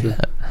disgusted.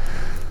 that.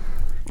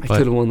 I But-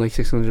 could have won like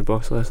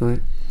 $600 last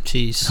night.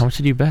 Jeez. How much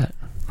did you bet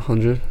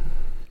 100.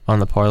 on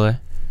the parlay?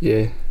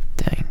 Yeah.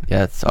 Dang, yeah,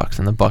 that sucks.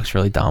 And the Bucks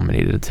really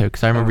dominated it too.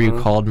 Because I remember you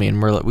Uh-huh. called me and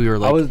we were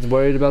like, I was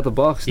worried about the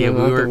Bucks. yeah, not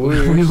we the were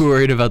Warriors. we were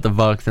worried about the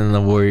Bucks, and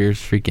the Warriors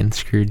freaking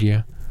screwed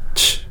you.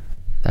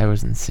 That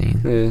was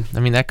insane. Yeah.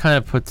 I mean, that kind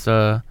of puts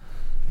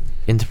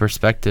into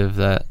perspective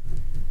that,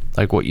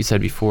 like what you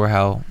said before,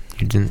 how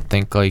you didn't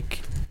think, like,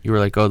 you were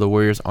like, oh, the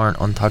Warriors aren't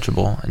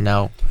untouchable, and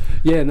now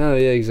Yeah, no,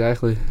 yeah,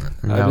 exactly.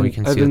 we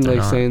can see I've been that they're like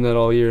not. saying that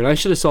all year, and I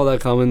should have saw that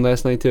coming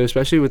last night too,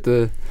 especially with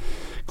the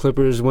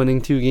Clippers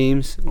winning 2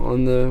 games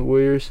on the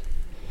Warriors.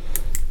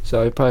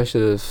 So I probably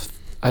should have.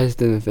 I just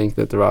didn't think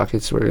that the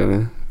Rockets were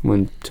gonna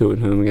win 2 at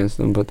home against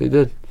them, but they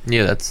did.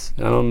 Yeah, that's.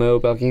 I don't know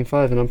about Game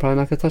 5, and I'm probably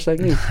not gonna touch that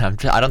game.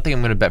 I don't think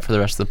I'm gonna bet for the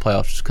rest of the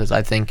playoffs, just because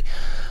I think,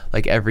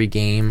 like, every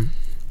game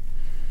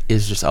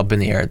is just up in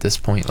the air at this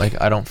point.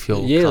 Like, I don't feel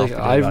confident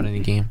about any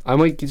game. I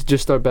might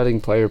just start betting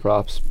player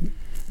props,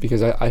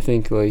 because I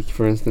think, like,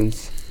 for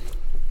instance,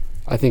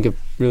 I think a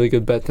really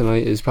good bet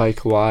tonight is probably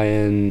Kawhi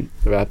and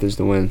the Raptors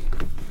to win.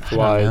 I don't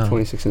Kawhi know.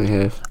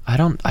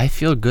 26.5. I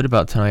feel good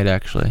about tonight,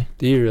 actually.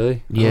 Do you really?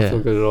 I Yeah. don't feel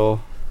good at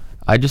all.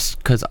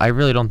 Because I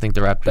really don't think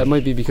the Raptors. That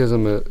might be because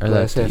I'm a that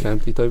glass half deep.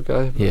 empty type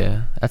guy. but-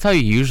 Yeah, that's how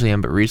you usually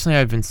am. But recently,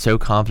 I've been so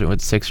confident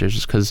with Sixers,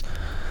 just because,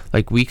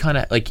 like, we kind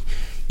of like,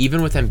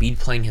 even with Embiid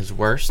playing his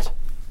worst,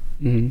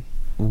 Mhm.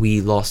 we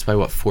lost by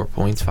what 4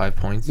 points, 5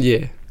 points,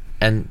 Yeah,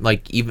 and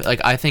like even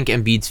like I think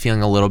Embiid's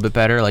feeling a little bit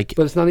better. Like,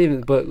 but it's not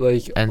even. But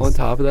like And- on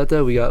top of that,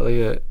 though, we got like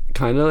a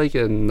kind of like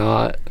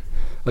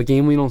a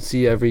game we don't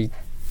see every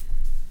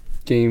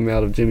game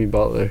out of Jimmy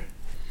Butler,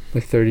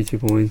 like 32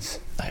 points.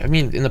 I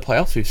mean, in the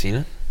playoffs, we've seen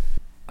it.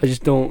 I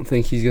just don't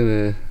think he's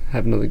gonna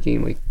have another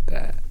game like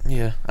that.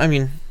 Yeah, I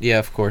mean, yeah,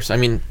 of course. I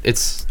mean,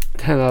 it's.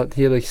 10 out.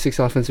 He had like 6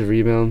 offensive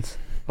rebounds,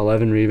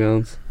 11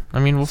 rebounds. I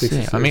mean, we'll see.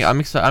 66. I mean,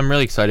 I'm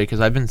really excited because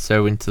I've been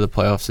so into the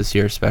playoffs this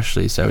year,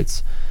 especially. So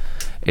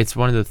it's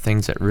one of the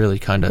things that really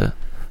kind of,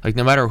 like,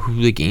 no matter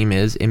who the game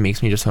is, it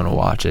makes me just want to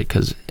watch it,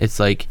 because it's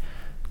like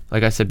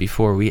I said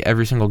before,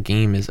 every single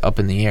game is up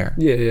in the air.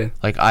 Yeah, yeah.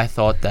 Like, I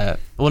thought that,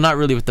 well, not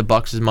really with the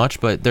Bucks as much,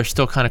 but they're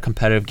still kind of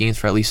competitive games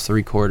for at least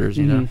 3 quarters,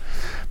 you know. Mhm.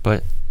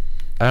 But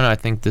I don't know. I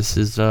think this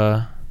is.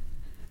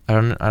 I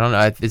I don't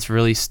know. It's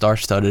really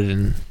star-studded,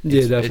 and Yeah,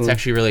 it's definitely.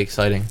 actually really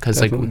exciting because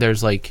Definitely.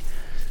 there's like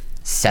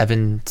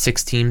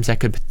 6 teams that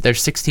could.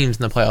 There's 6 teams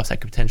in the playoffs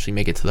that could potentially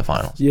make it to the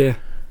finals. Yeah.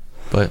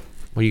 What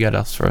do you got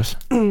else for us?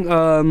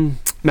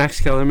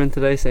 Max Kellerman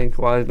today saying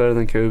Kawhi is better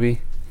than Kobe.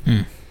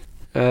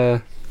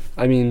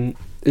 I mean,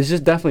 it's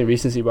just definitely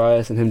recency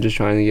bias and him just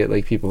trying to get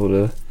like people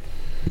to.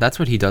 That's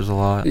what he does a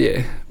lot.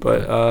 Yeah,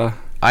 but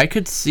I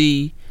could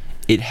see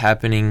it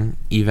happening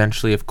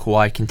eventually if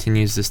Kawhi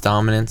continues this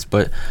dominance,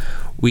 but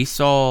we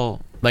saw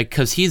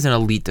because he's an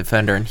elite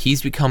defender and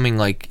he's becoming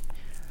like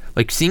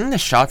seeing the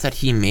shots that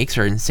he makes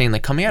are insane.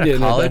 Like coming out of yeah,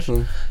 college,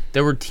 no,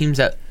 there were teams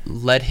that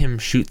let him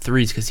shoot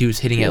threes because he was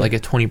hitting at like a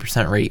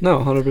 20% rate. no,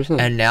 100%.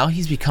 And now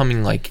he's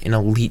becoming like an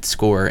elite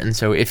scorer, and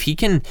so if he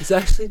can, It's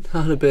actually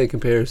not a bad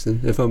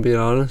comparison, if I'm being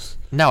honest.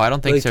 no, I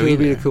don't think Like so Kobe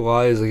either. to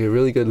Kawhi is like a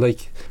really good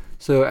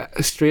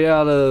straight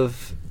out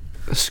of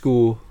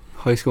school,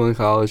 high school and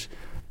college,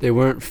 they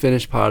weren't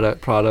finished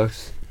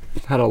products.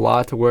 Had a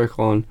lot to work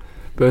on.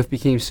 Both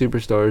became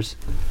superstars.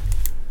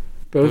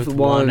 Both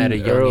won at a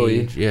young early.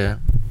 age, yeah,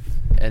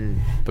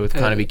 and both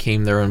kind of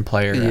became their own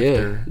player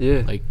after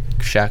Yeah. like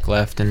Shaq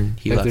left and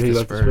he After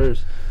left the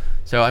Spurs.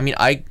 So I mean,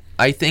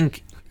 I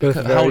think Both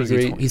how very old is he?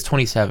 great. He's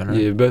 27, right?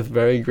 Yeah, both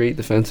very great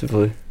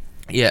defensively.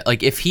 Yeah,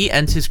 like if he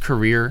ends his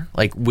career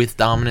like with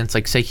dominance,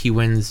 like say he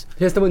wins,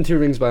 He has to win 2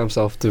 rings by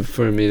himself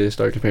for me to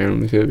start comparing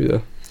him to Kobe,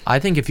 though. I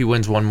think if he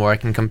wins one more, I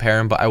can compare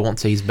him, but I won't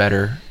say he's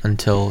better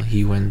until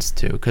he wins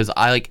 2. Because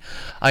I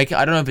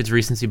don't know if it's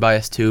recency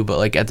bias too, but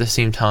like at the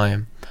same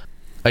time,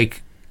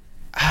 like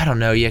I don't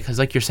know, yeah, because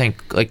like you're saying,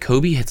 like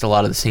Kobe hits a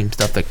lot of the same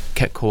stuff that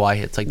Kawhi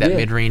hits, like that Yeah.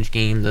 mid-range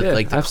game, the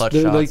clutch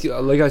they're shots.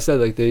 like I said,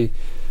 they're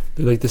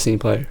like the same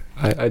player.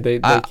 I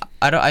think I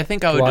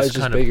would Kawhi's just just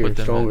kind of bigger, put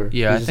them. stronger.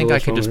 Yeah, He's I just think a I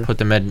little could just stronger. put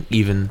them at an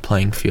even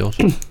playing field.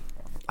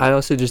 I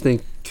also just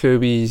think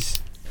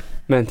Kobe's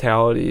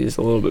mentality is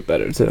a little bit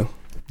better too.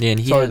 Yeah, and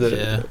he Sorry has,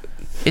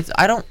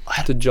 Yeah.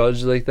 to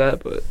judge like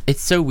that, but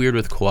it's so weird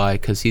with Kawhi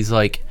because he's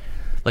like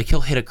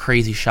he'll hit a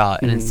crazy shot,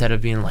 and Mhm. instead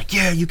of being like,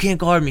 yeah, you can't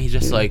guard me, he's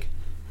just Yeah.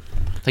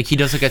 like he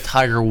does like a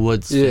Tiger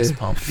Woods yeah, fist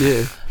pump,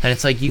 yeah. and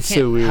it's like you It's can't,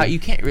 so weird. you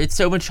can't. It's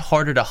so much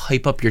harder to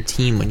hype up your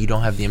team when you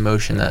don't have the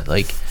emotion that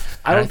like.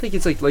 I don't think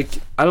it's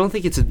I don't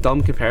think it's a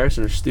dumb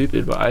comparison or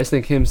stupid, but I just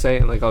think him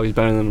saying like, oh, he's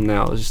better than him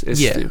now is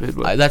just Yeah, stupid.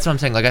 But that's what I'm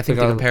saying. Like I think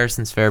Like, the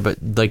comparison's fair, but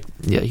like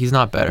yeah, he's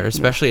not better,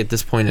 especially at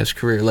this point in his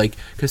career. Like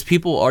because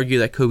people argue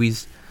that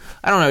Kobe's.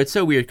 I don't know. It's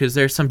so weird because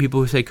there's some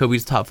people who say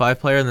Kobe's a top 5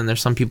 player, and then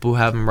there's some people who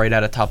have him right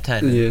at a top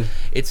 10. yeah,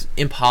 It's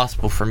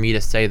impossible for me to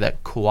say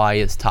that Kawhi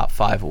is top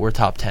 5 or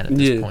top 10 at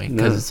this Yeah, point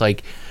because no. it's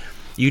like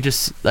you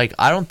just like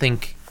I don't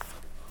think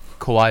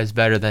Kawhi is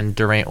better than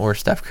Durant or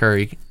Steph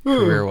Curry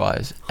career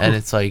wise, and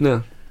it's like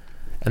no,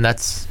 and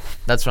that's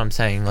what I'm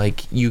saying.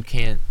 Like you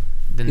can't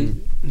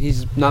then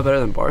he's not better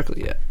than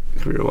Barkley yet,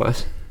 career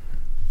wise.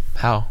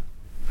 how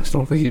I just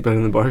don't think he's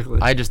better than Barkley.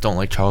 I just don't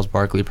like Charles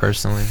Barkley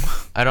personally.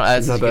 I don't.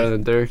 He's not better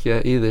than Dirk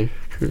yet either,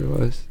 career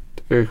wise.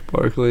 Dirk,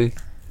 Barkley.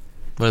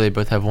 Where they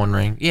both have 1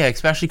 ring. Yeah,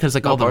 especially because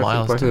like all the Barkley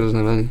milestones. doesn't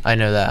have any. I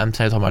know that. I'm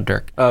talking about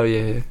Dirk, Oh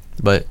yeah,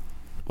 but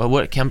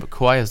what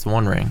Kawhi has the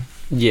 1 ring.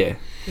 yeah,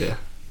 yeah.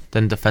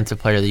 Then Defensive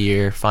Player of the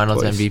Year,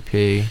 Finals Twice.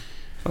 MVP.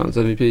 Finals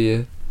MVP,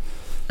 yeah.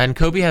 And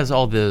Kobe has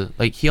all the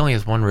he only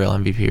has 1 real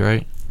MVP,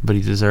 right? But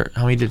he deserved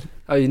how many did?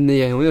 Oh yeah,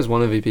 he only has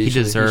 1 MVP. He so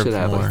deserved should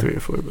have more. like 3 or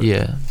 4. But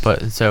Yeah,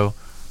 but so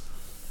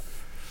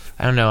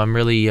I don't know. I'm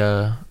really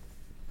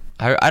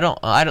I don't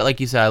like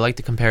you said. I like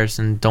the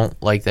comparison.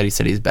 Don't like that he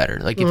said he's better.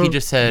 Like if he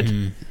just said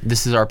Mhm.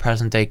 this is our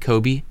present day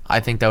Kobe, I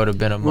think that would have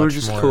been a Or much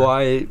just more.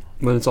 Kawhi,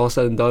 when it's all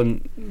said and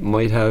done,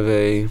 might have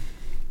if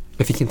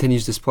he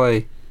continues this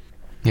play,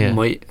 Yeah,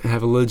 might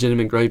have a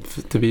legitimate gripe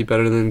to be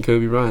better than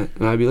Kobe Bryant.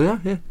 And I'd be like,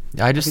 yeah.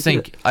 I just can see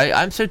think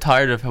I'm so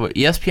tired of how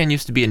ESPN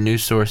used to be a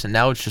news source and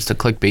now it's just a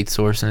clickbait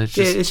source, and it's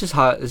Yeah, just it's just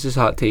hot. It's just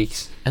hot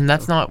takes. and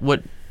that's not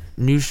what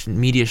news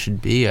media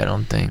should be. I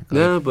don't think.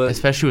 No, but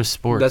especially with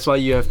sports, that's why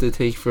you have to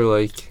take for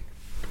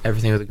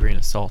everything with a grain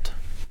of salt.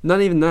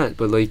 not even that,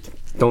 but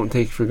don't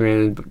take for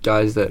granted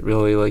guys that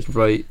really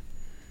write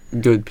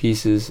good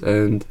pieces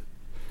and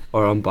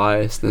are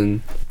unbiased.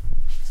 And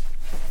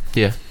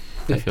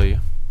I feel you.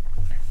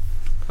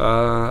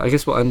 I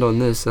guess we'll end on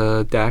this.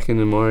 Dak and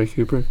Amari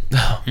Cooper.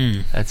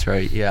 Mm. That's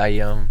right. Yeah,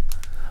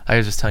 I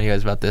was just telling you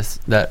guys about this.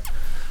 That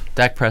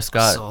Dak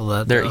Prescott, Saw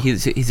that, there though.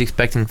 he's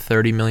expecting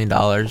 $30 million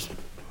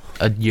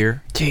a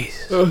year.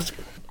 Jeez.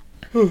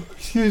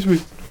 Excuse me.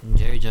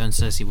 Jerry Jones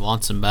says he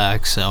wants him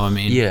back, so I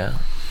mean, Yeah,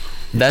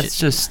 that's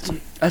just.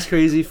 That's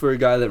crazy for a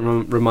guy that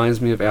reminds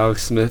me of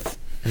Alex Smith.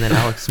 And then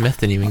Alex Smith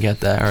didn't even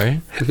get that,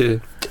 right? Yeah.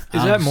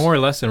 Is that more or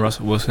less than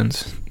Russell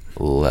Wilson's?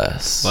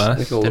 Less. Less? Like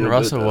a Didn't little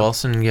Russell bit, though.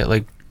 Wilson get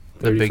like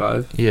the big?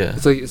 35. Yeah.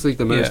 It's like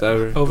the most Yeah.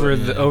 ever. Over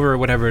but- the over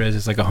whatever it is,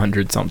 it's like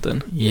 100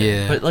 something.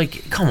 Yeah. But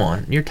like, come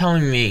on, you're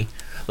telling me,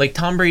 like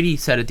Tom Brady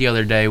said it the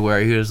other day, where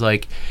he was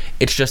like,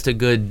 "It's just a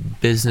good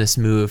business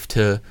move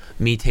to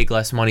me take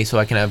less money so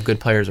I can have good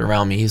players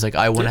around me." He's like,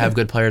 "I want to Yeah. have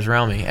good players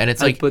around me," and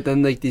it's like, but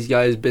then these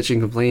guys bitch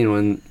and complain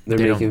when they're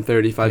They making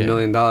 $35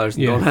 million and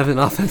Yeah. don't have an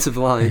offensive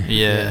line.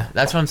 yeah.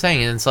 that's what I'm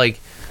saying, and it's like,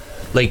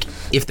 Like,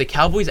 if the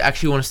Cowboys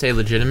actually want to stay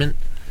legitimate,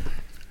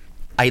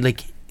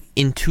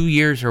 in 2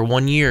 years or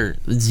 1 year,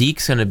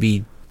 Zeke's gonna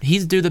be.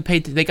 He's due the pay.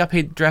 They got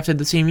paid drafted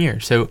the same year,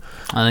 so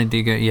I think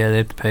they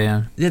have to pay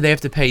him. yeah, they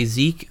have to pay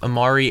Zeke,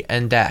 Amari,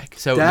 and Dak.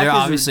 So Dak they're is-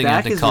 obviously gonna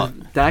have to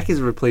cut. Dak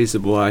is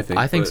replaceable, I think.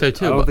 I think but so,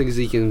 too, I don't but- think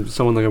Zeke and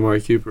someone like Amari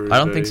Cooper. I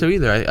don't think so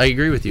either. I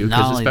agree with you, Not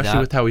because only especially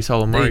that, with how we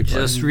saw Amari They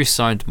play. just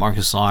re-signed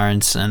Marcus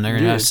Lawrence, and they're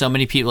gonna Yeah. have so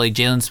many people. Like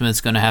Jalen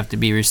Smith's gonna have to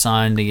be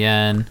re-signed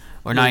again,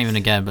 or not even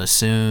again, but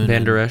soon. Van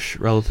and Der Esch,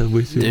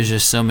 relatively soon. There's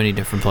just so many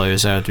different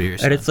players that have to be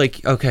re-signed. And it's like,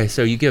 okay,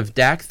 so you give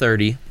Dak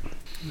 30,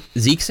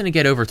 Zeke's gonna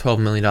get over $12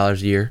 million a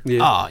year Yeah.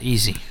 oh,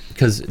 easy.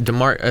 because if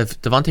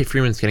Devontae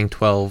Freeman's getting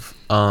 12,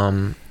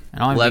 And I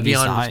don't think he's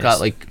the Le'Veon's highest. got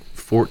like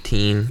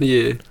 14.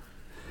 Yeah.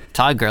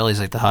 Todd Gurley's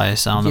like the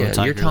highest. I don't know Yeah, what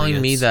Todd you're Gurley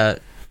telling me gets.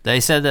 that They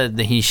said that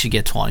he should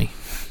get 20.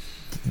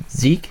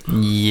 Zeke?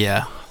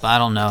 Yeah, but I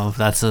don't know if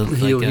that's a.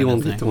 He like, a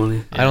won't thing. get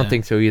 20. I don't Yeah.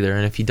 think so either.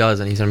 And if he does,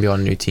 then he's gonna be on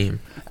a new team.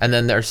 And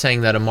then they're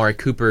saying that Amari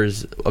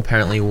Cooper's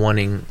apparently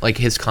wanting, like,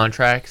 his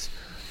contracts,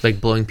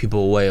 like, blowing people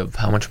away of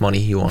how much money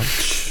he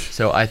wants.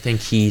 So I think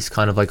he's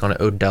kind of like on an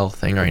Odell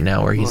thing right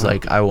now, where he's Wow.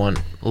 like, I want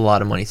a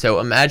lot of money. So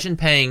imagine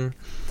paying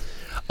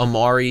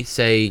Amari,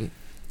 say,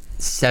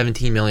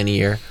 $17 million a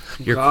year.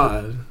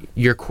 God.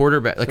 Your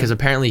quarterback, like, because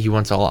apparently he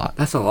wants a lot.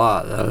 That's a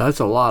lot, though. That's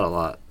a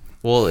lot.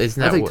 Well, isn't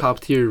That's that like what, top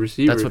tier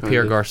receiver. that's what kind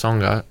Pierre of. Garçon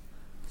got?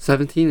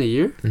 17 a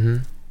year? hmm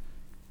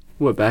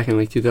What, back in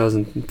like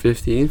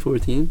 2015,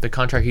 14? The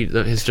contract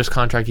his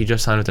contract he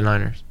just signed with the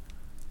Niners.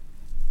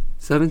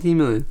 17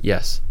 million.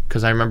 Yes,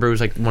 because I remember it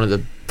was like one of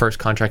the first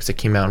contracts that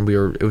came out, and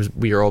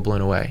we were all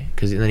blown away.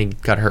 Because then he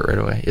got hurt right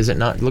away. Is it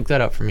not? Look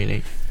that up for me,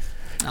 Nate.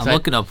 I'm So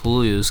looking up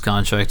Julio's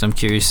contract. I'm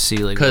curious to see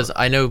like. Because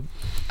I know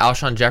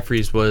Alshon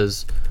Jeffries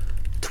was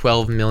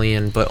 12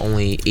 million, but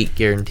only 8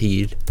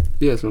 guaranteed,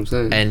 Yeah, that's what I'm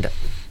saying. and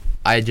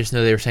I just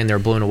know they were saying they were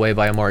blown away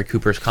by Amari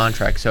Cooper's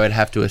contract. So I'd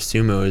have to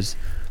assume it was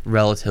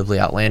relatively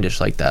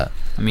outlandish like that.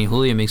 I mean,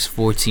 Julio makes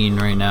 14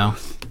 right now.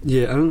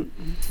 yeah, I don't.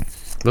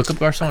 Look up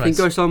Garcon. I think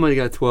Garcon might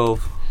have got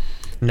 12.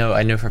 No,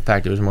 I know for a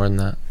fact it was more than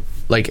that.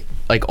 Like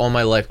all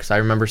my life, because I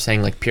remember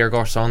saying like Pierre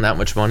Garçon, that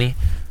much money.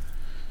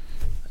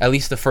 At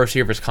least the first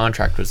year of his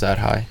contract was that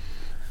high.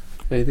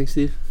 Anything,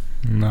 Steve?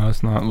 No,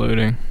 it's not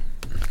loading.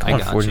 Come I on,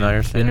 got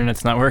 49ers The fan.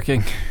 internet's not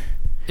working.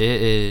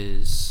 It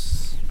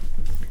is.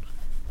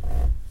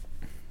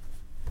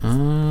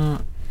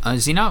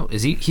 Is he not?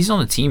 He's on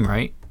the team,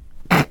 right?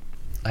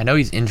 I know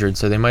he's injured,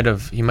 so he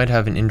might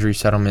have an injury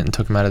settlement and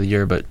took him out of the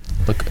year. But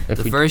look, if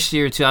The we first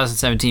year,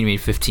 2017, he made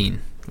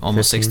 15,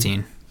 almost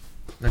 15?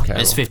 16.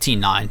 okay, It's well,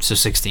 15-9, so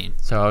 16.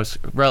 so I was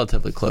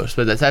relatively close,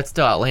 but that's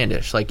still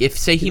outlandish. Like if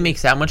say he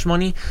makes that much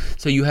money,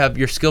 so you have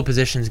your skill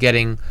positions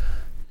getting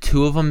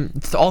two of them,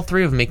 all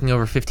three of them making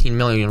over 15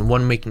 million, and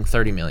one making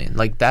 30 million.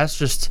 Like that's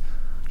just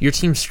your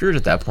team's screwed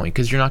at that point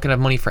because you're not gonna have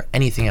money for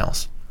anything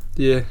else.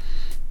 Yeah.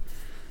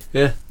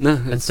 Yeah, no.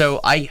 And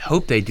so I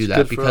hope they do that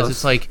good for because us.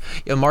 it's like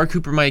Amari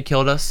Cooper might have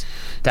killed us,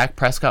 Dak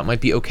Prescott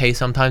might be okay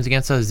sometimes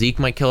against us, Zeke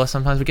might kill us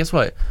sometimes, but guess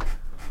what?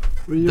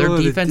 Their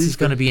defense is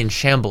going to be in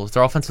shambles.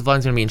 Their offensive line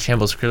is going to be in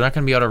shambles because they're not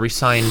going to be able to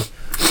re-sign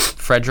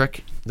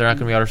Frederick. They're not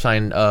going to be able to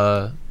sign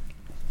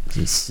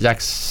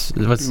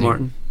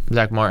Martin.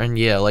 Zach Martin.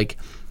 Yeah, like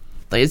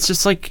it's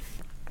just like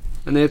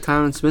And they have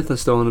Tyron Smith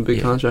that's still on a big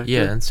yeah, contract.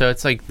 Yeah, and so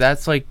it's like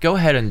that's like go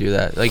ahead and do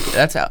that. Like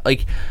that's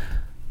like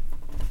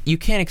you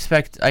can't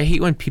expect. I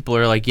hate when people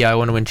are like, yeah, I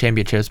want to win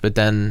championships, but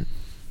then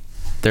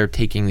they're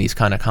taking these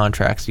kind of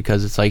contracts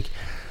because it's like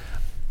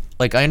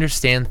I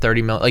understand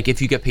 30 million. Like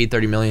if you get paid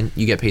 30 million,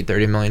 you get paid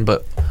 30 million,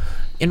 but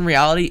in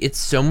reality, it's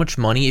so much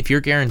money. If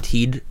you're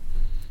guaranteed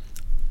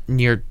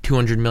near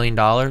 $200 million,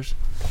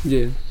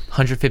 Yeah.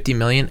 150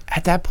 million,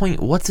 at that point,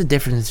 what's the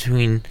difference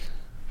between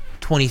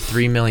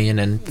 23 million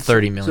and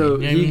 30 million? So You know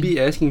what I he'd mean? be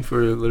asking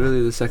for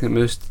literally the second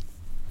most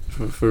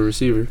for a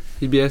receiver.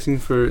 He'd be asking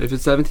for, if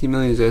it's 17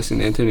 million, he's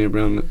asking Antonio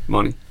Brown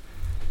money.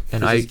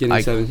 and 'Cause he's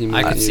getting 17 I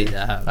million. could a see year.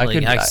 that. I Like,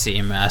 could- I could see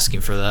him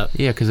asking for that.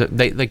 Yeah, because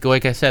they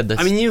like I said,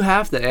 I mean, you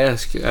have to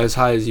ask as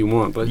high as you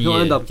want, but he'll Yeah.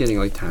 end up getting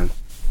like 10.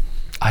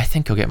 I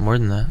think he'll get more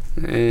than that.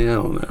 I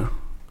don't know.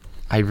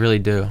 I really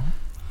do.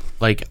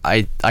 Like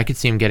I could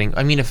see him getting.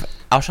 I mean, if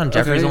Alshon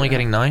Jeffrey's Okay. only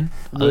getting 9,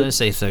 I'm going to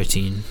say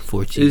 13,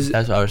 14. Is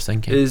that's what I was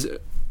thinking. is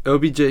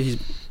OBJ?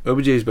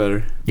 OBJ's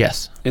better.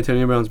 Yes,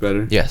 Antonio Brown's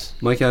better. yes.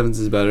 Mike Evans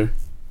is better.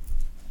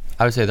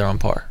 I would say they're on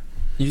par.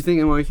 You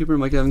think Amari Cooper and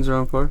Mike Evans are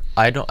on par?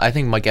 I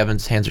think Mike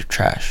Evans' hands are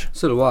trash,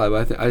 So do I,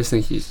 but I just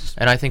think he's.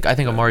 and I think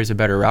Amari's a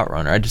better route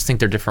runner. I just think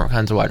they're different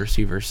kinds of wide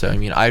receivers. So I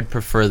mean, I'd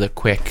prefer the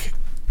quick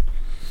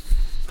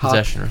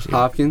possession receiver.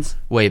 Hopkins,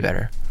 Way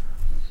better.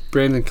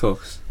 Brandon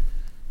Cooks.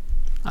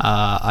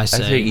 I I'd say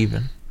say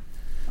even.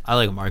 I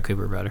like Amari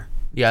Cooper better.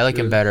 Yeah, I like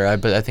him better.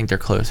 But I think they're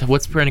close.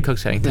 What's Brandon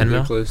Cooks getting? 10 They're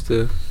mil? close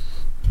to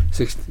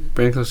 16.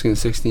 Brandon Cooks getting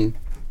 16.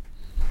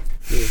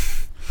 Yeah.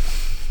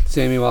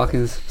 Sammy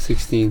Watkins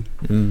 16.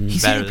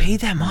 He's Better getting paid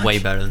that much? Way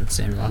better than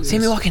Sammy Watkins.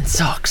 Sammy Watkins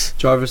sucks.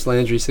 Jarvis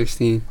Landry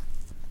 16.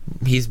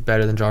 He's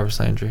better than Jarvis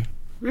Landry.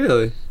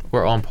 Really?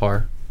 We're on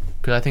par.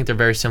 because I think they're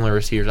very similar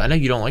receivers. I know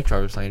you don't like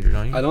Jarvis Landry,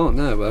 don't you? I don't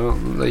know, but I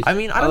don't like. I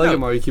mean, I I don't like know.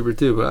 Amari Cooper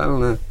too, but I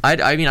don't know.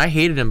 I mean, I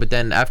hated him, but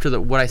then after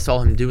what I saw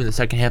him do in the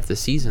second half of the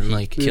season, He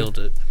like killed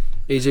it.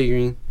 AJ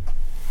Green.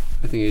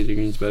 I think AJ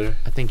Green's better.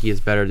 I think he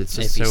is better. It's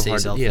just If he so stays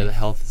hard. healthy. Yeah, the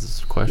health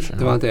is a question.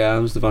 Devontae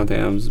Adams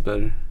is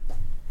better.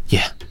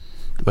 Yeah,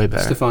 way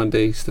better. Stephon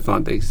Diggs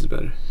is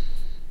better.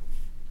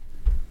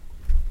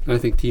 I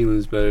think Thielen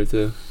is better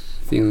too.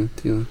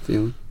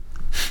 Thielen.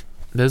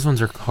 Those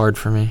ones are hard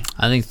for me.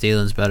 I think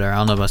Thielen's better. I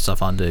don't know about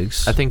Stephon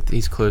Diggs. I think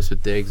he's close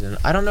with Diggs, and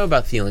I don't know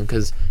about Thielen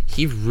because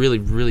he really,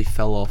 really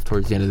fell off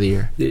towards the end of the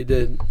year. Yeah, he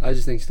did. I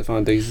just think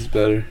Stephon Diggs is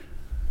better.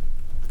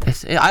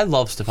 I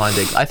love Stephon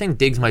Diggs. I think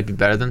Diggs might be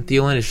better than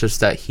Thielen. It's just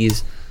that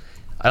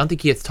I don't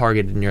think he gets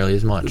targeted nearly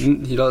as much.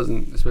 He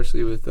doesn't,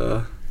 especially with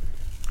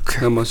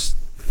how much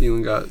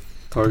Thielen got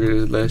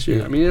targeted last year.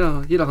 Yeah. I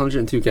mean, he had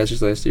 102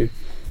 catches last year.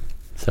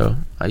 So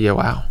yeah,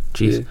 wow,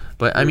 jeez. Yeah.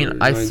 But I mean,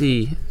 like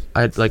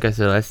I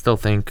said, I still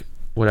think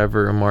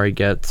whatever Amari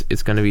gets,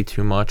 it's going to be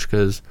too much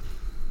because,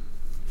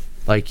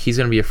 like, he's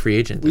going to be a free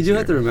agent. We this do year.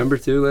 have to remember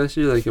too. Last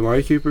year, like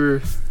Amari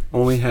Cooper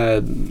only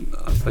had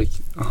like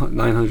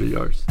 900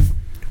 yards.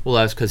 Well,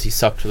 that's because he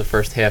sucked for the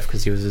first half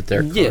because he was a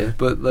Derek Yeah, Carr.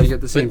 but like at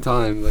the same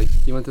time, like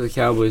he went to the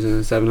Cowboys and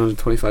had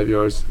 725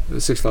 yards,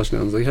 6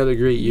 touchdowns. Like he had a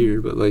great year,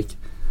 but like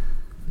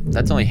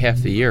That's only half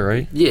the year,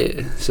 right?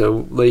 yeah.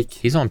 So like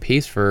He's on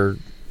pace for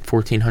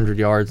 1,400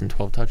 yards and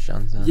 12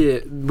 touchdowns now. yeah,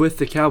 with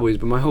the Cowboys.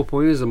 But my whole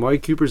point is Amari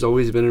Cooper's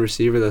always been a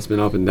receiver that's been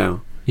up and down.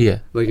 Yeah.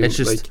 Like It's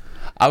just, like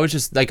I was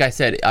just, like I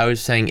said, I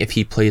was saying if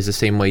he plays the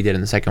same way he did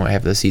in the second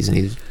half of the season,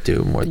 he'd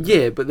do more.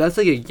 yeah, but that's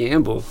like a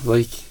gamble.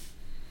 Like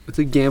it's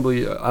a gamble.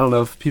 I don't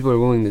know if people are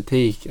willing to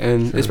take,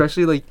 and Sure.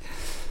 especially like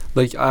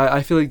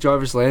I feel like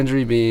Jarvis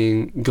Landry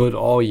being good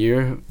all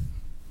year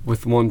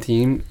with one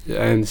team,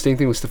 and same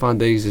thing with Stephon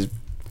Diggs is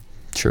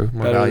True.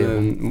 More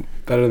valuable.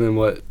 better than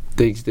what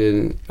Diggs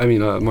did. I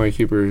mean, Amari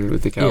Cooper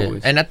with the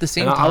Cowboys. Yeah. And at the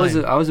same And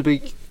time. I was a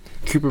big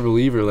Cooper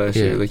believer last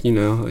year. Yeah. Like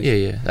like,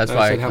 yeah. That's I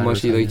why said how kinda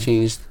much he was like saying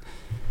changed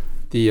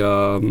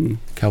the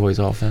Cowboys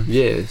offense.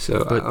 yeah.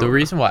 So But the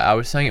reason why I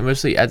was saying it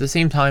mostly at the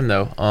same time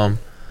though,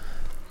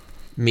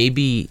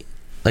 maybe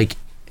like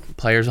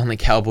players on the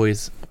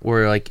Cowboys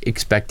were like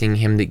expecting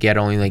him to get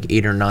only like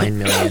 8 or 9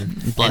 million,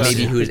 and Bless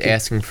maybe you. he was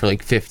asking for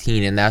like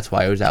 15, and that's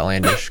why it was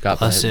outlandish. God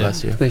Bless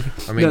bless you. you. Thank you.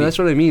 Or maybe No, that's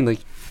what I mean. Like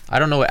I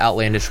don't know what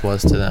outlandish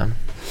was to them.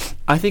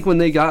 I think when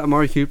they got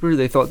Amari Cooper,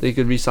 they thought they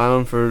could re-sign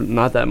him for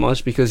not that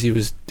much because he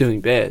was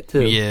doing bad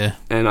too. Yeah.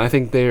 And I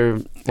think They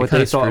what kind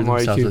they of thought screwed Amari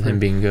themselves with Cooper. him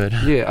being good.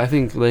 Yeah, I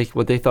think like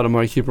what they thought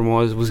Amari Cooper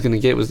was gonna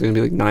get was gonna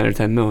be like 9 or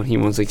 10 mil. He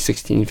wants like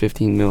 16,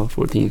 15 mil,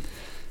 14.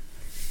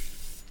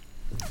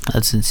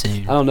 That's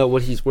insane. I don't know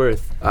what he's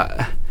worth.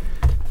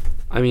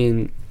 I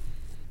mean,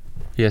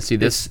 Yeah. See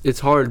this. it's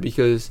hard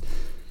because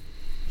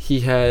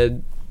he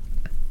had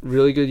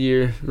really good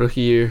year,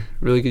 rookie year,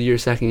 really good year,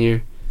 second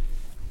year,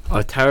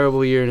 a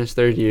terrible year in his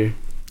third year,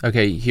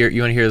 Okay. Here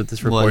you want to hear what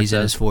this report Well, he's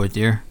in his says? 4th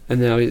year.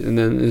 and then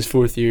in his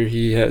fourth year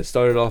he had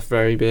started off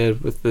very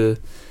bad with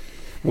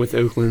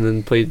Oakland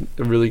and played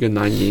a really good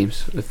 9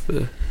 games with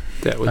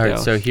All right.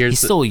 Dallas. So here's He's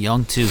still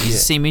young too. He's Yeah. the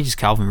same age as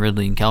Calvin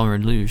Ridley, and Calvin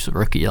Ridley was a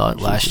rookie last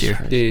Jesus year.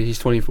 Christ. yeah, he's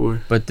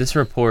 24. But this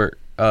report,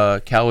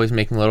 Cowboys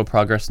making little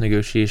progress in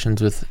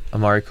negotiations with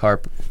Amari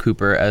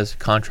Cooper as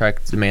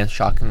contract demands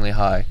shockingly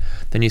high.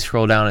 Then you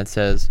scroll down, it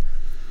says,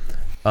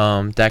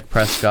 Dak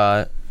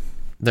Prescott,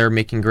 they're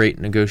making great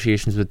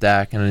negotiations with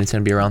Dak, and it's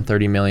going to be around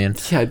 $30 million.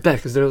 Yeah, I bet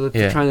because they're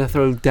Yeah. trying to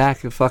throw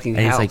Dak a fucking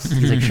And house.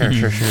 he's like,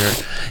 sure.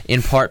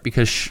 In part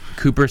because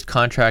Cooper's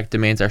contract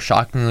demands are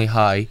shockingly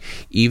high,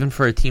 even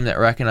for a team that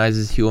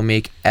recognizes he will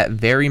make at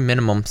very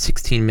minimum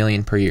 $16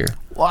 million per year.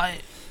 Why?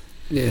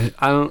 Yeah,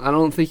 I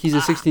don't think he's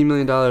a $16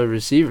 million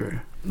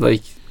receiver.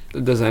 Like,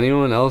 does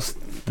anyone else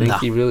think No.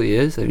 he really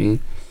is? I mean,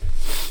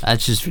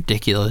 That's just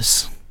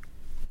ridiculous.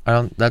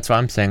 That's what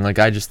I'm saying. Like,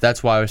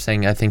 that's why I was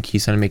saying I think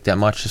he's going to make that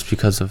much, just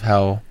because of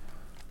how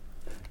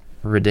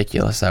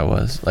ridiculous that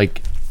was.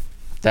 Like,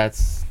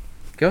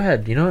 go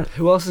ahead. You know what?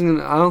 who else is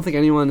gonna? I don't think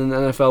anyone in the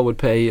NFL would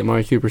pay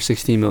Amari Cooper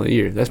 $16 million a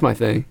year. That's my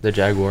thing. The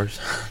Jaguars.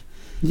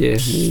 Yeah,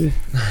 maybe.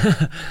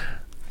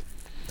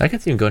 I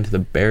could see him going to the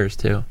Bears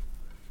too.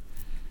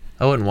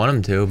 I wouldn't want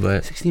him to,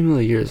 but $16 million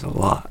a year is a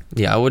lot.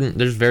 yeah, I wouldn't.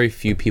 There's very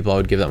few people I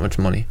would give that much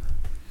money.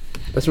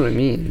 That's what I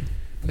mean.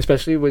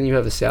 Especially when you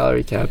have a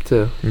salary cap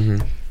too,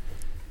 Mm-hmm.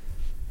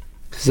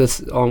 because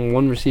that's on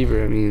one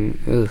receiver. I mean,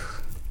 ugh,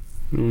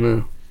 I don't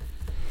know.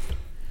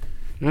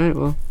 All right,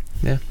 well,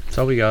 Yeah, that's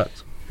all we got.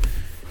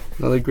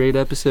 another great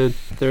episode,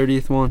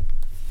 30th one.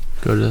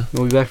 Go to.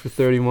 We'll be back for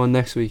 31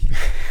 next week.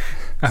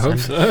 I hope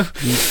so.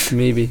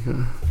 Maybe.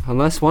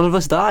 Unless one of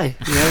us die.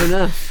 You never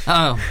know.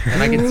 Oh,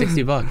 And I get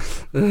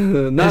 $60.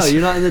 No,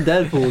 you're not in the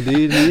Deadpool, dude.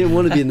 You didn't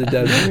want to be in the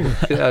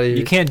Deadpool. Get out of here.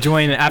 You can't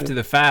join after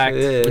the fact.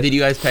 Yeah. Did you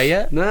guys pay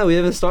yet? No, we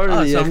haven't started Oh,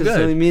 it so yet. I'm 'cause it's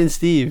good. only me and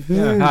Steve.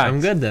 Yeah, hi. I'm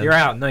good then. You're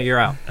out. No, you're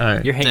out. All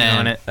right. You're hanging Damn.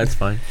 on it. That's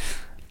fine.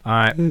 All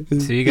right.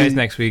 See you guys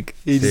next week.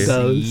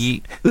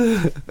 $80.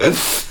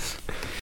 yeet.